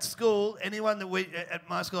about at school? Anyone that at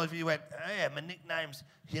my school, if you went, oh yeah, my nickname's,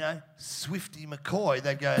 Swifty McCoy,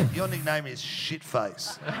 they'd go, your nickname is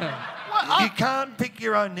Shitface. You can't pick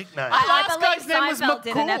your own nickname. I believe Seinfeld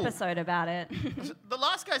did an episode about it. The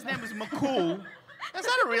last guy's name was McCool. Is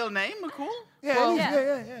that a real name, McCool? Yeah,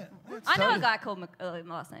 yeah. I know a guy called my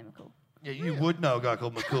last name McCool. Yeah, you would know a guy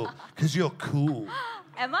called McCool because you're cool.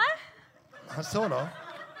 Am I? Sort of.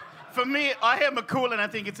 For me, I hear McCool and I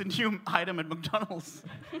think it's a new item at McDonald's.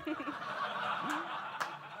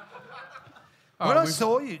 When I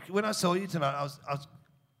saw you tonight, I was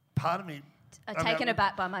part of me taken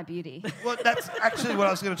aback by my beauty. Well, that's actually what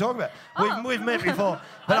I was going to talk about. We've met before,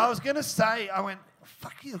 but I was going to say, I went,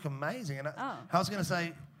 "Fuck, you look amazing," and I was going to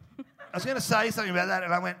say something about that,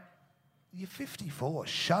 and I went, "You're 54.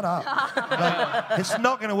 Shut up. It's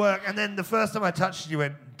not going to work." And then the first time I touched you,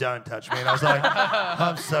 went, "Don't touch me." And I was like,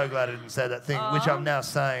 "I'm so glad I didn't say that thing," which I'm now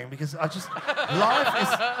saying because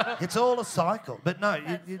it's all a cycle. But no,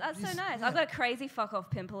 that's so nice. Yeah. I've got a crazy fuck off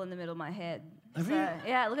pimple in the middle of my head. Have you?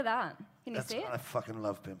 Yeah, look at that. Can you see it? I fucking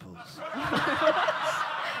love pimples.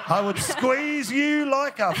 I would squeeze you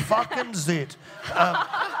like a fucking zit.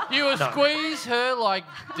 You would squeeze her like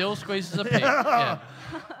Dill squeezes a pig. Yeah.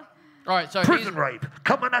 All right, so prison rape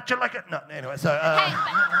coming at you like a... No, anyway, so...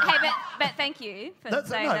 but thank you for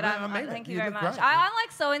saying that. Thank you very much. I'm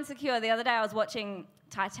like so insecure. The other day I was watching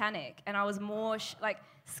Titanic and I was more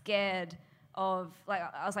scared of... Like,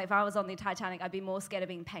 I was like, if I was on the Titanic, I'd be more scared of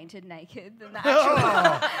being painted naked than the actual...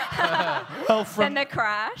 than the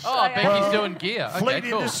crash. Oh, like, Becky's doing gear. Fleet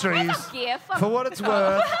Industries, gear, for what it's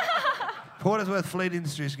worth... For what it's worth, Fleet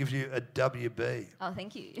Industries gives you a WB. Oh,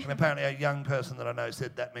 thank you. And apparently a young person that I know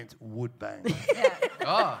said that means wood bang. Yeah.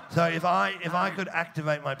 Oh. So if I could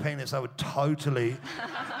activate my penis, I would totally...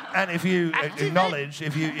 And if you acknowledge,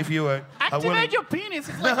 if you were... Activate your penis.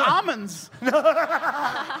 It's like almonds. If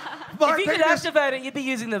you could activate it, you'd be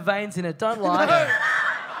using the veins in it. Don't lie.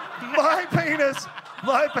 My penis.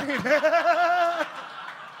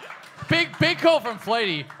 Big call from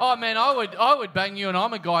Fleety. Oh man, I would bang you, and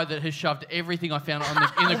I'm a guy that has shoved everything I found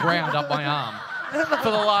in the ground up my arm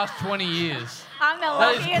for the last 20 years. I'm the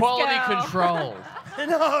That luckiest is quality girl. control.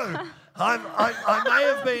 No,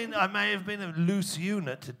 I may have been a loose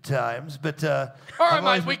unit at times, but all right,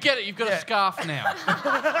 mate, we get it. You've got a scarf now.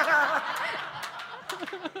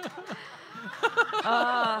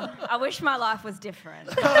 I wish my life was different.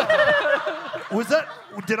 Was that?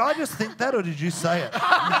 Did I just think that, or did you say it?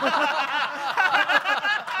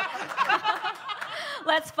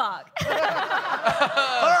 Let's fuck.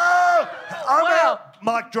 Oh, I'm out.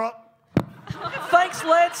 Mic drop. Thanks,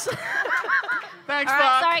 Let's. Thanks, All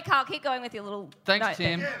right, fuck. sorry, Carl. Keep going with your little. Thanks,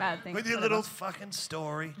 Tim. Bad things. With your little fucking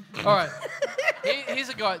story. All right. Here's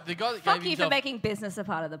a guy. The guy that Fuck gave you himself... for making business a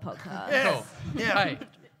part of the podcast. Yeah. Cool. Yeah. Hey,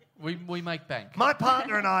 we make bank. My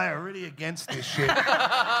partner and I are really against this shit.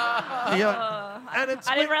 Yeah. And it's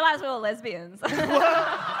I didn't realise we were lesbians. but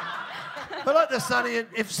like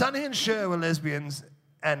if Sonny and Cher were lesbians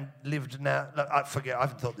and lived now, look, I forget. I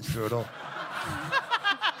haven't thought this through at all.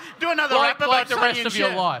 Do another Like rap about the Sonny rest and of your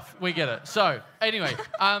Cher. life. We get it. So, anyway,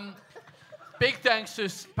 big thanks to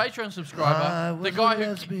Patreon subscriber, the guy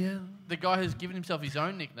who's given himself his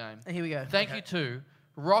own nickname. Here we go. Thank you to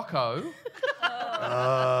Rocco.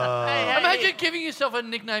 Hey, Imagine giving yourself a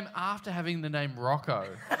nickname after having the name Rocco.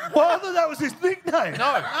 Well, I thought that was his nickname.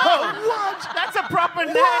 No. Oh, what? That's a proper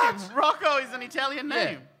name. Rocco is an Italian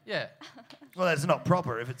name. Yeah. Well, that's not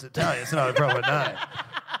proper. If it's Italian, it's not a proper name.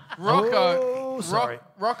 Rocco. Oh, sorry.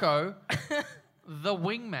 Rocco, the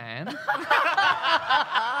wingman,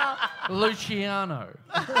 Luciano.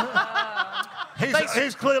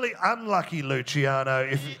 He's clearly unlucky, Luciano.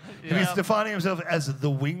 If he's defining himself as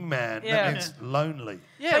the wingman, Yeah. that means lonely.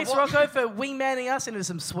 Yeah, Thanks, Rocco, for wingmanning us into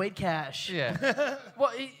some sweet cash. Yeah.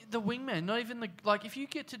 Well, the wingman, not even like if you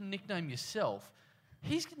get to nickname yourself,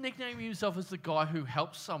 he's nicknaming himself as the guy who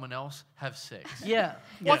helps someone else have sex. Yeah.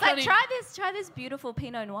 Why It's like, can't he- try this beautiful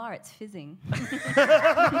Pinot Noir. It's fizzing.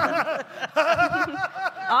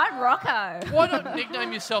 I'm Rocco. Why not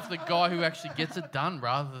nickname yourself the guy who actually gets it done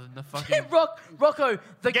rather than the fucking... Rocco,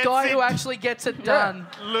 the Gets guy who it. actually gets it done.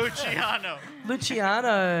 Luciano.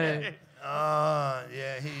 Luciano.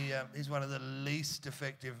 Yeah, he's one of the least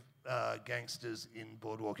effective gangsters in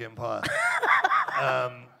Boardwalk Empire.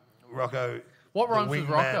 Rocco. What the rhymes with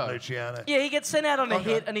wingman, Rocco? Luciano. Yeah, he gets sent out on a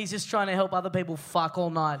hit and he's just trying to help other people fuck all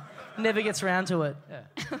night. Never gets around to it. Yeah.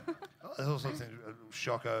 Oh, there's all sorts of things.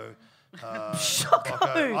 Shocko. Shocko.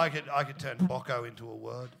 Bocco. I could turn Bocco into a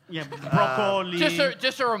word. Yeah, broccoli.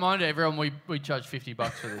 Just a reminder, everyone, we charge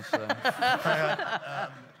 $50 for this. So.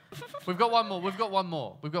 We've got one more. We've got one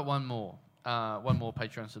more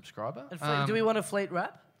Patreon subscriber. Do we want a fleet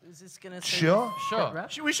rap? Is this going to Sure.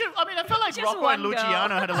 rap? We should. I mean, I feel like Just Rocco one and girl.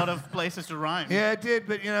 Luciano had a lot of places to rhyme. Yeah, it did,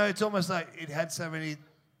 but it's almost like it had so many.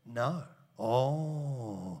 No.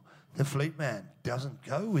 Oh, the Fleet Man doesn't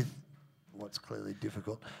go with what's clearly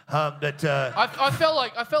difficult. But I felt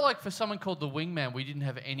like for someone called the Wingman, we didn't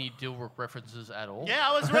have any Dilruk references at all. Yeah,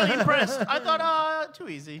 I was really impressed. I thought, too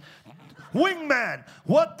easy. Wingman,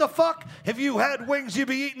 what the fuck? If you had wings, you'd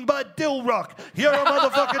be eaten by Dilruk. You're a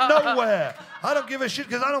motherfucking nowhere. I don't give a shit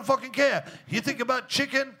because I don't fucking care. You think about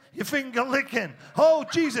chicken, you finger licking. Oh,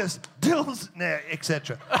 Jesus, Dills, nah,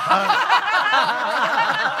 etc.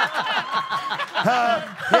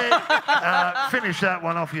 Finish that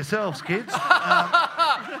one off yourselves, kids.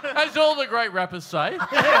 As all the great rappers say.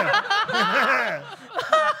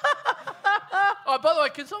 Oh, by the way,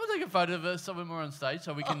 can someone take a photo of us when we're on stage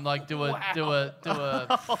so we can like do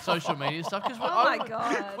a social media stuff? Because Oh my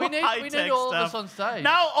God. we need High-tech all of stuff. us on stage.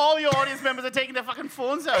 Now all your audience members are taking their fucking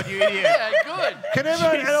phones out, you idiot. Yeah, good. Can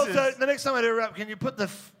everyone, and also, Jesus. the next time I do a rap, can you put the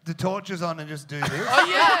torches on and just do this? Oh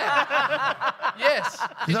yeah. Yes. Can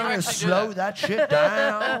Because you I'm going to actually do slow that shit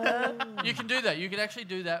down. You can do that. You can actually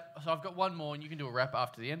do that. So I've got one more, and you can do a rap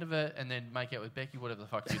after the end of it, and then make out with Becky, whatever the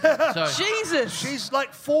fuck you do. So Jesus! She's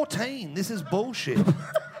like 14. This is bullshit.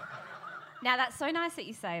 Now, that's so nice that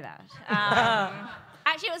you say that.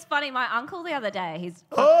 Actually, it was funny. My uncle the other day, he's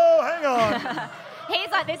Oh, hang on.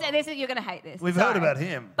 like, this is you're going to hate this. We've Sorry. heard about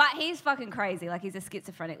him. But he's fucking crazy. Like, he's a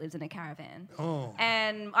schizophrenic, lives in a caravan. Oh.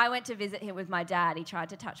 And I went to visit him with my dad. He tried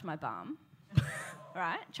to touch my bum,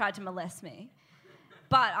 right? Tried to molest me.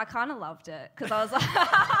 But I kind of loved it because I was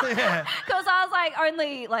like,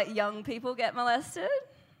 only like young people get molested.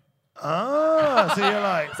 Oh, so you're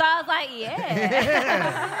like... So I was like,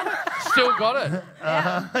 yeah. still got it.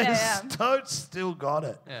 Yeah. Totes still got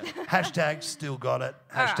it. Yeah. Hashtag still got it.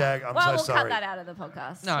 All right. Hashtag I'm well, so we'll sorry. cut that out of the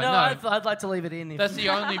podcast. No, No, I'd like to leave it in. That's the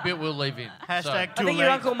only bit we'll leave in. Hashtag So. I too think your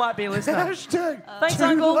late. uncle might be a listener. Hashtag Thanks, too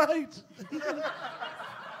Uncle. late.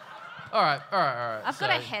 All right. I've got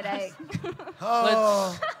a headache.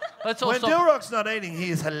 Oh. Let's all When stop. Dilruk's not eating,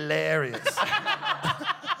 he is hilarious.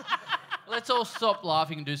 Let's all stop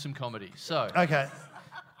laughing and do some comedy. So, Okay.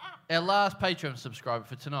 our last Patreon subscriber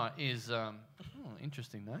for tonight is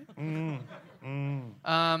interesting name.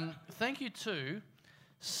 Thank you to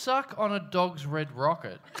Suck on a Dog's Red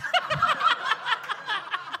Rocket.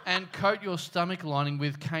 and coat your stomach lining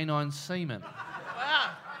with canine semen.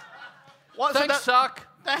 What, Thanks, suck.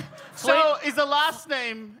 So is the last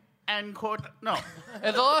name and no?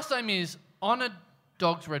 The last name is on a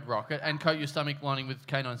dog's red rocket and coat your stomach lining with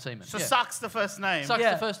canine semen. So Suck's the first name. Suck's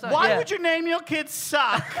the first name. Why would you name your kid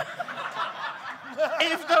Suck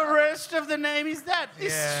if the rest of the name is that?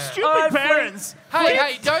 These stupid parents.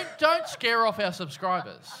 Hey, don't scare off our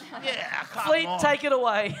subscribers. Yeah, come Fleet, on. take it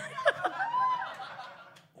away.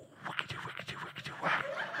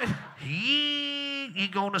 You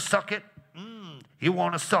gonna suck it? You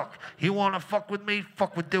wanna suck? You wanna fuck with me?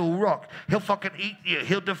 Fuck with Dilruk. He'll fucking eat you.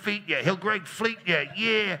 He'll defeat you. He'll Greg Fleet you.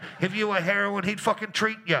 Yeah. If you were heroin, he'd fucking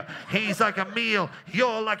treat you. He's like a meal.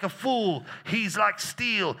 You're like a fool. He's like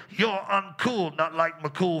steel. You're uncool. Not like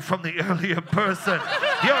McCool from the earlier person.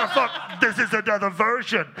 You're a fuck. This is another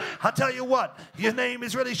version. I'll tell you what. Your name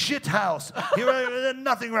is really Shithouse.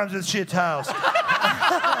 Nothing rhymes with Shithouse.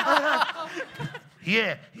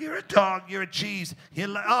 Yeah, you're a dog, you're a cheese. He's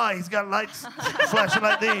got lights flashing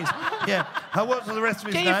like these. Yeah. What's the rest of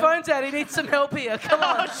his name? Get your phones out, he needs some help here. Come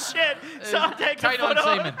on. Oh, shit. So take a Canine photo.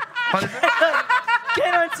 semen.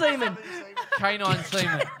 Canine semen. Canine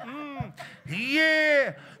semen.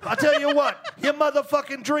 Yeah. I'll tell you what, you're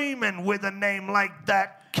motherfucking dreaming with a name like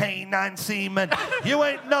that, canine semen. You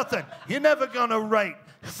ain't nothing. You're never gonna rate.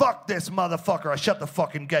 Fuck this motherfucker. I shut the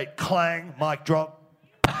fucking gate. Clang, mic drop.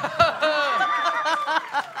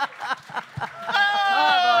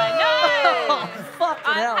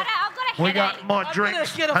 We got more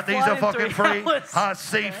drinks, and these are fucking free. I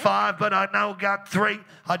see 5, but I now got 3.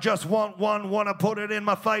 I just want one, wanna put it in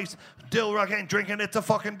my face. Dilruk ain't drinking, it's a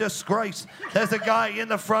fucking disgrace. There's a guy in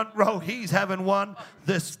the front row, he's having one.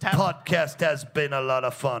 This podcast has been a lot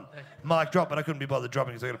of fun. Mic drop, but I couldn't be bothered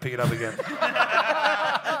dropping because I gotta pick it up again.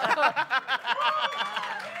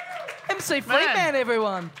 MC Fleetman,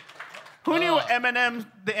 everyone. Who knew M&M,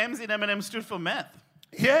 the M's in M&M stood for meth?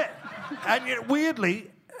 Yeah, and yet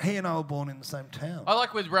weirdly, he and I were born in the same town. I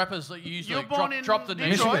like with rappers that you usually You're born in drop the name.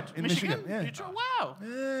 Detroit? Michigan, yeah. Detroit? Wow.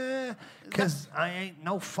 Yeah, because I ain't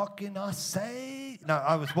no fucking say. No,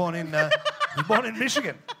 I was born in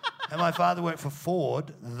Michigan, and my father worked for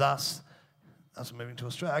Ford. Thus, us moving to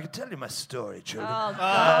Australia. I can tell you my story, children. Oh,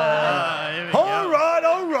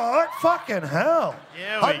 All right, fucking hell.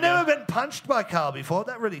 Here we I've go. never been punched by Carl before.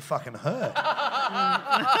 That really fucking hurt.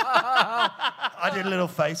 I did a little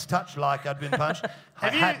face touch like I'd been punched. I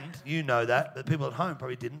hadn't, you know that, but people at home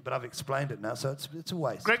probably didn't. But I've explained it now, so it's a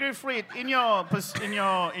waste. Gregory Fleet, in your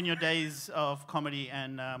days of comedy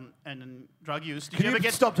and drug use, did Can you you ever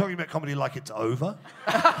get stop talking about comedy like it's over?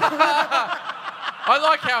 I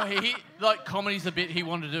like how he comedy's the bit he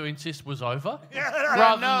wanted to insist was over, Yeah,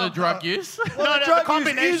 rather than the drug use. Well, the the drug use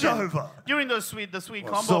combination is over. during the sweet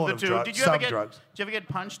combo sort of the of two? drug- Did you some ever drugs. Did you ever get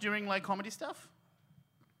punched during like comedy stuff?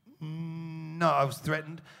 No, I was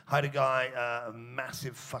threatened. I had a guy, a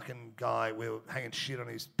massive fucking guy. We were hanging shit on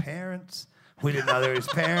his parents. We didn't know they were his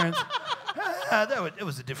parents. It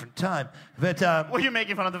was a different time. But Were you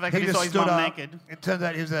making fun of the fact that he you just saw his stood mom up. naked? It turns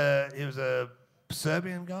out he was a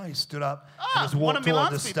Serbian guy. He stood up and just one walked of toward the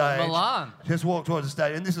Milan's people. stage. Milan. Just walked towards the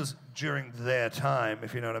stage, and this was during their time,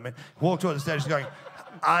 if you know what I mean. Walked towards the stage, going,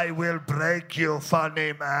 "I will break you,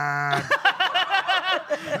 funny man."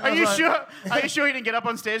 Are you sure he didn't get up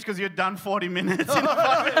on stage because you'd done 40 minutes?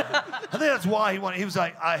 I think that's why he wanted. He was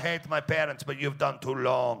like, "I hate my parents, but you've done too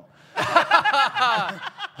long."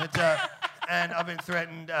 And I've been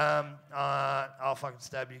threatened. I'll fucking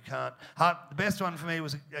stab you, can't. The best one for me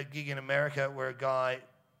was a gig in America where a guy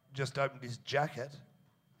just opened his jacket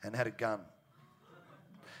and had a gun.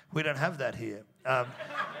 We don't have that here.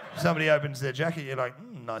 Somebody opens their jacket, you're like,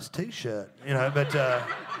 nice T-shirt, you know. But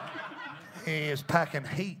he is packing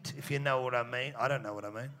heat, if you know what I mean. I don't know what I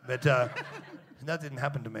mean, but that didn't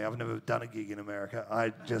happen to me. I've never done a gig in America.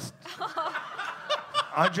 I just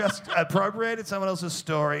appropriated someone else's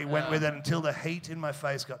story, went with it until the heat in my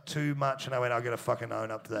face got too much, and I went, I've got to fucking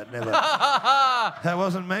own up to that. Never. That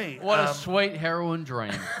wasn't me. What a sweet heroin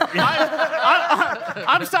dream.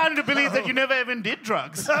 I'm starting to believe that you never even did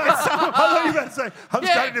drugs. I thought you were about to say, I'm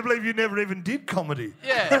starting to believe you never even did comedy.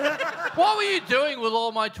 Yeah. What were you doing with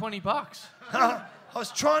all my $20? I was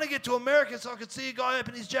trying to get to America so I could see a guy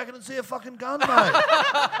open his jacket and see a fucking gun, mate.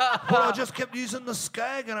 But I just kept using the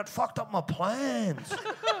skag and it fucked up my plans.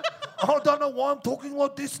 I don't know why I'm talking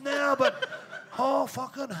like this now, but oh,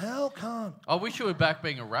 fucking hell, cunt. I wish you were back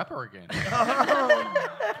being a rapper again.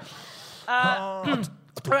 All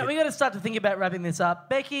right, we got to start to think about wrapping this up.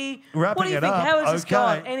 Becky, what Wrapping do you it think? up, How has this okay.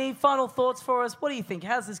 gone? Any final thoughts for us? What do you think?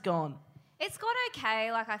 How's this gone? It's gone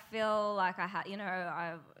okay. Like I feel like I had,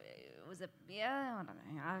 was I don't know.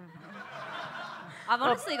 I've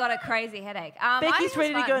honestly got a crazy headache. Becky's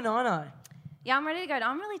ready to go night. Yeah, I'm ready to go.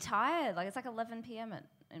 I'm really tired. Like, it's like 11 p.m.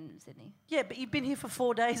 in Sydney. Yeah, but you've been here for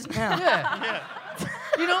 4 days now. Yeah.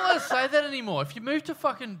 You're not allowed to say that anymore. If you moved to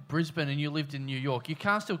fucking Brisbane and you lived in New York, you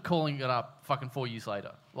can't still calling it up fucking 4 years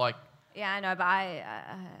later. Like... Yeah, I know, but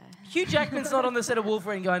Hugh Jackman's not on the set of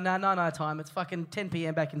Wolverine going, no time. It's fucking 10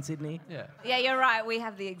 p.m. back in Sydney. Yeah. Yeah, you're right. We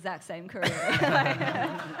have the exact same career.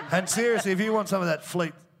 And seriously, if you want some of that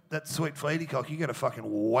sweet fleety cock, you got to fucking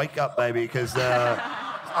wake up, baby, because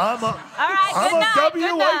I'm on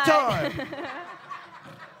WA time.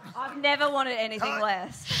 I've never wanted anything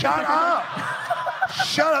less. Shut up.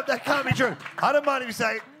 Shut up. That can't be true. I don't mind if you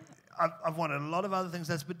say... I've wanted a lot of other things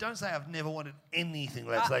less, but don't say I've never wanted anything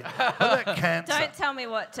less. Like, what about cancer? Don't tell me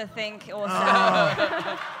what to think or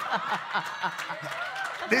say.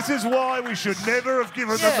 This is why we should never have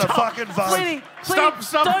given them the fucking vote. Fleety,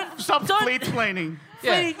 Stop fleet-plaining.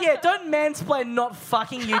 Don't mansplain not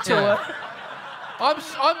fucking you to it.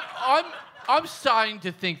 I'm starting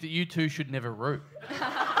to think that you two should never root.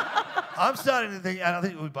 I'm starting to think, and I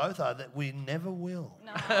think we both are, that we never will.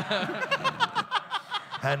 No.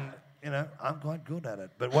 And, you know, I'm quite good at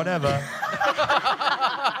it, but whatever. I'm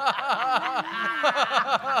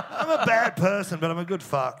a bad person, but I'm a good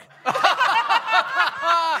fuck.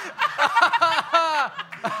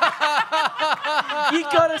 You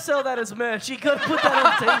gotta sell that as merch. You gotta put that on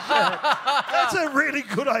a t-shirt. That's a really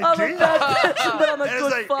good idea. I'm a bad person, but I'm a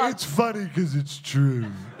good fuck. It's funny because it's true.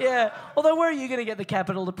 Yeah. Although, where are you gonna get the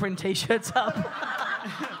capital to print t-shirts up?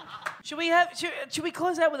 Should we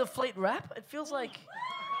close out with a fleet rap? It feels like...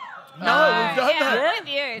 No, we've done that. With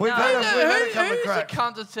you. We've had a couple of Who's the cracks.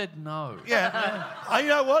 cunt that said no? Yeah. You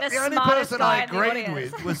know what? The The only smartest person guy I in the agreed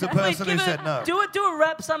audience. with was the person who said no. Do a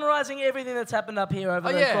rap summarising everything that's happened up here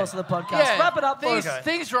over the course of the podcast. Yeah. Wrap it up for us.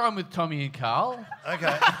 Things rhyme with Tommy and Carl. Okay.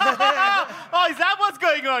 Oh, is that what's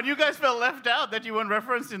going on? You guys felt left out that you weren't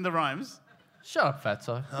referenced in the rhymes. Shut up,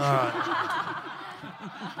 Fatso. All right.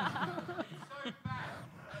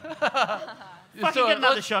 Fucking get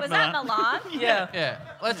another shot, Was that Milan. Milan? Yeah.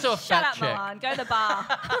 Let's do a Shut fat up, check. Milan. Go to the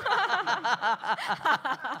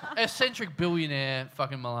bar. Eccentric billionaire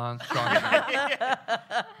fucking Milan's trying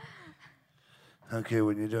to... Okay,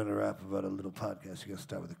 when you're doing a rap about a little podcast, you got to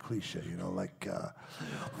start with a cliche, you know, like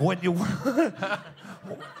when you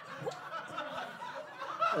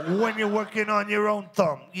when you're working on your own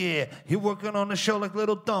thumb, yeah. You're working on the show like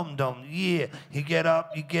little dum-dum, yeah. You get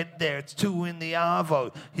up, you get there, it's 2 in the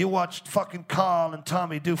Arvo. You watch fucking Carl and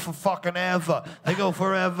Tommy do for fucking ever. They go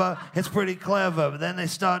forever, it's pretty clever. But then they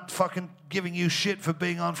start fucking giving you shit for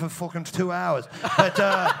being on for fucking 2 hours. But,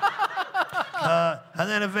 and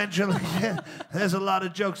then eventually, there's a lot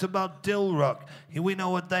of jokes about Dilruk. We know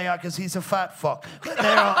what they are because he's a fat fuck.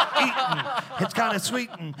 They're all eating. It's kind of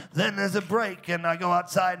sweetened. Then there's a break, and I go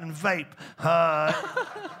outside and vape.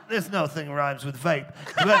 There's nothing rhymes with vape.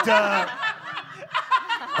 But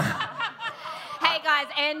Hey, guys,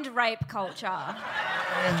 end rape culture.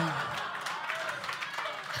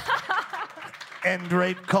 End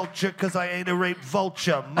rape culture because I ain't a rape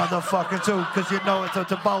vulture, motherfucker, too, because you know it's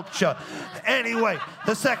a vulture. Anyway,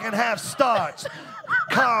 the second half starts.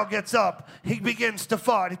 Carl gets up. He begins to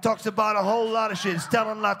fart. He talks about a whole lot of shit. He's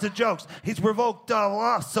telling lots of jokes. He's provoked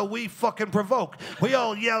us, so we fucking provoke. We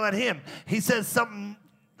all yell at him. He says something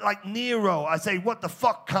like Nero. I say, what the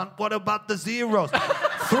fuck, cunt? What about the zeros?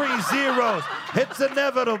 3 zeros. It's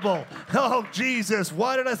inevitable. Oh, Jesus.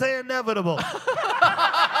 Why did I say inevitable?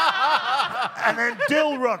 And then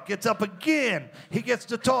Dilruk gets up again. He gets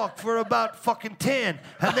to talk for about fucking 10.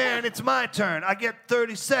 And then it's my turn. I get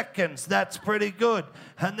 30 seconds. That's pretty good.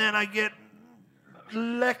 And then I get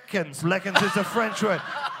leckens. Leckens is a French word.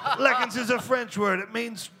 Leckens is a French word. It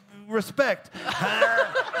means respect.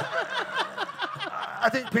 I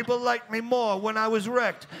think people liked me more when I was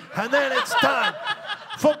wrecked. And then it's time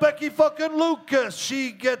for Becky fucking Lucas.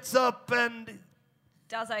 She gets up and...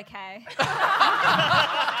 Does okay.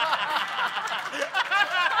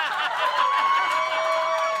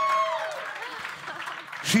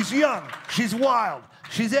 She's young, she's wild,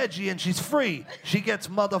 she's edgy, and she's free. She gets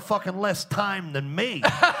motherfucking less time than me.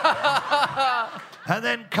 And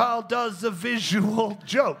then Carl does a visual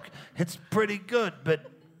joke. It's pretty good, but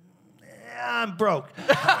I'm broke.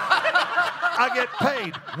 I get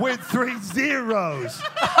paid with 3 zeros.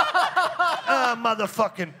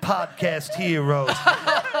 Motherfucking podcast heroes.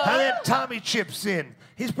 And then Tommy chips in.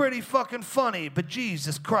 He's pretty fucking funny, but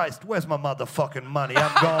Jesus Christ, where's my motherfucking money?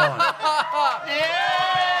 I'm gone. Yeah!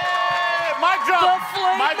 Mic drop!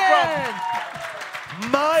 Mic drop!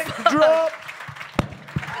 Mic drop!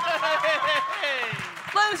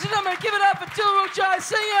 Let's Ladies and gentlemen, give it up for Dilruk,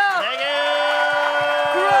 Jayasinha. Thank you.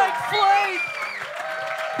 Greg Fleet.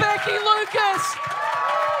 Becky Lucas.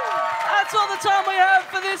 That's all the time we have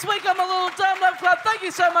for this week on the Little Dum Dum Club. Thank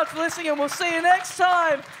you so much for listening, and we'll see you next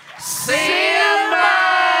time. See you,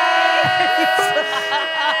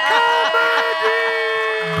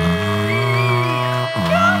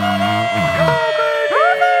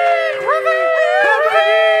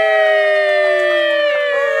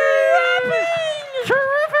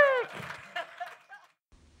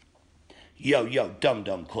 Yo, Dum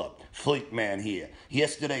Dum Club, Fleet Man here.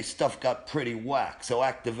 Yesterday's stuff got pretty whack, so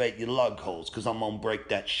activate your lug holes, cause I'm gonna break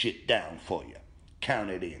that shit down for you. Count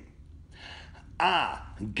it in.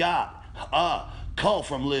 Call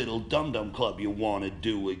from Little Dum Dum Club, you wanna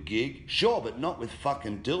do a gig? Sure, but not with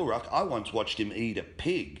fucking Dilruk. I once watched him eat a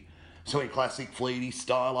pig. So in classic Fleety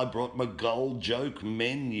style, I brought my gold joke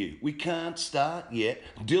menu. We can't start yet.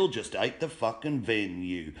 Dill just ate the fucking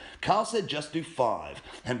venue. Carl said just do 5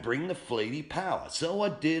 and bring the Fleety power. So I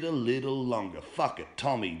did a little longer. Fuck it,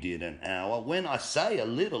 Tommy did an hour. When I say a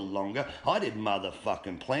little longer, I did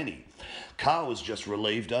motherfucking plenty. Carl was just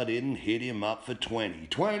relieved I didn't hit him up for 20.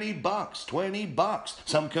 $20.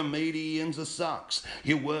 Some comedians are sucks.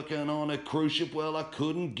 You're working on a cruise ship, well, I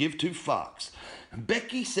couldn't give 2 fucks.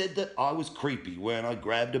 Becky said that I was creepy when I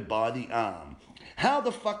grabbed her by the arm. How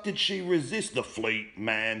the fuck did she resist the Fleet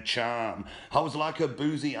Man charm? I was like her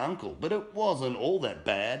boozy uncle, but it wasn't all that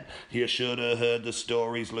bad. You should have heard the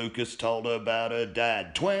stories Lucas told her about her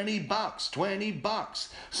dad. $20.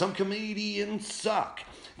 Some comedians suck.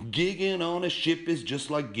 Gigging on a ship is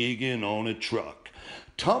just like gigging on a truck.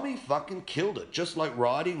 Tommy fucking killed it, just like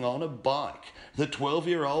riding on a bike. The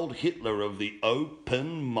 12-year-old Hitler of the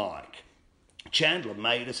open mic. Chandler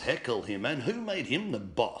made us heckle him, and who made him the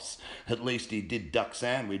boss? At least he did duck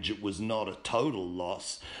sandwich, it was not a total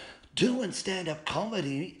loss. Doing stand-up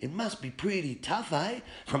comedy, it must be pretty tough, eh?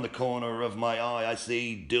 From the corner of my eye, I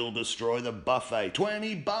see Dill destroy the buffet.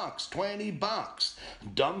 $20.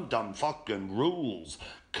 Dum fucking rules.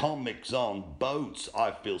 Comics on boats,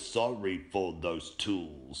 I feel sorry for those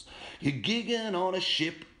tools. You're gigging on a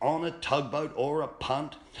ship, on a tugboat or a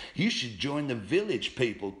punt. You should join the village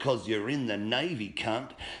people, cause you're in the Navy,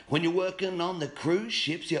 cunt. When you're working on the cruise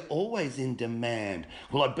ships, you're always in demand.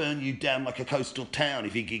 Well, I'd burn you down like a coastal town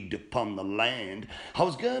if you gigged upon the land. I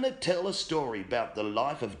was gonna tell a story about the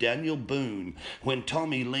life of Daniel Boone, when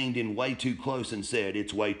Tommy leaned in way too close and said,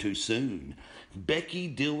 it's way too soon. Becky,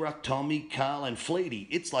 Dilruk, Tommy, Carl and Fleety,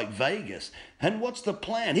 it's like Vegas. And what's the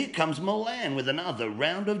plan? Here comes Milan with another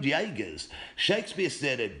round of Jaegers. Shakespeare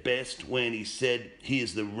said it best when he said,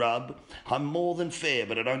 here's the rub. I'm more than fair,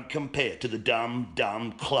 but I don't compare to the Dum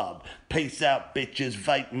Dum Club. Peace out, bitches,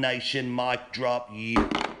 Vape Nation, mic drop,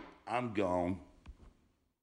 I'm gone.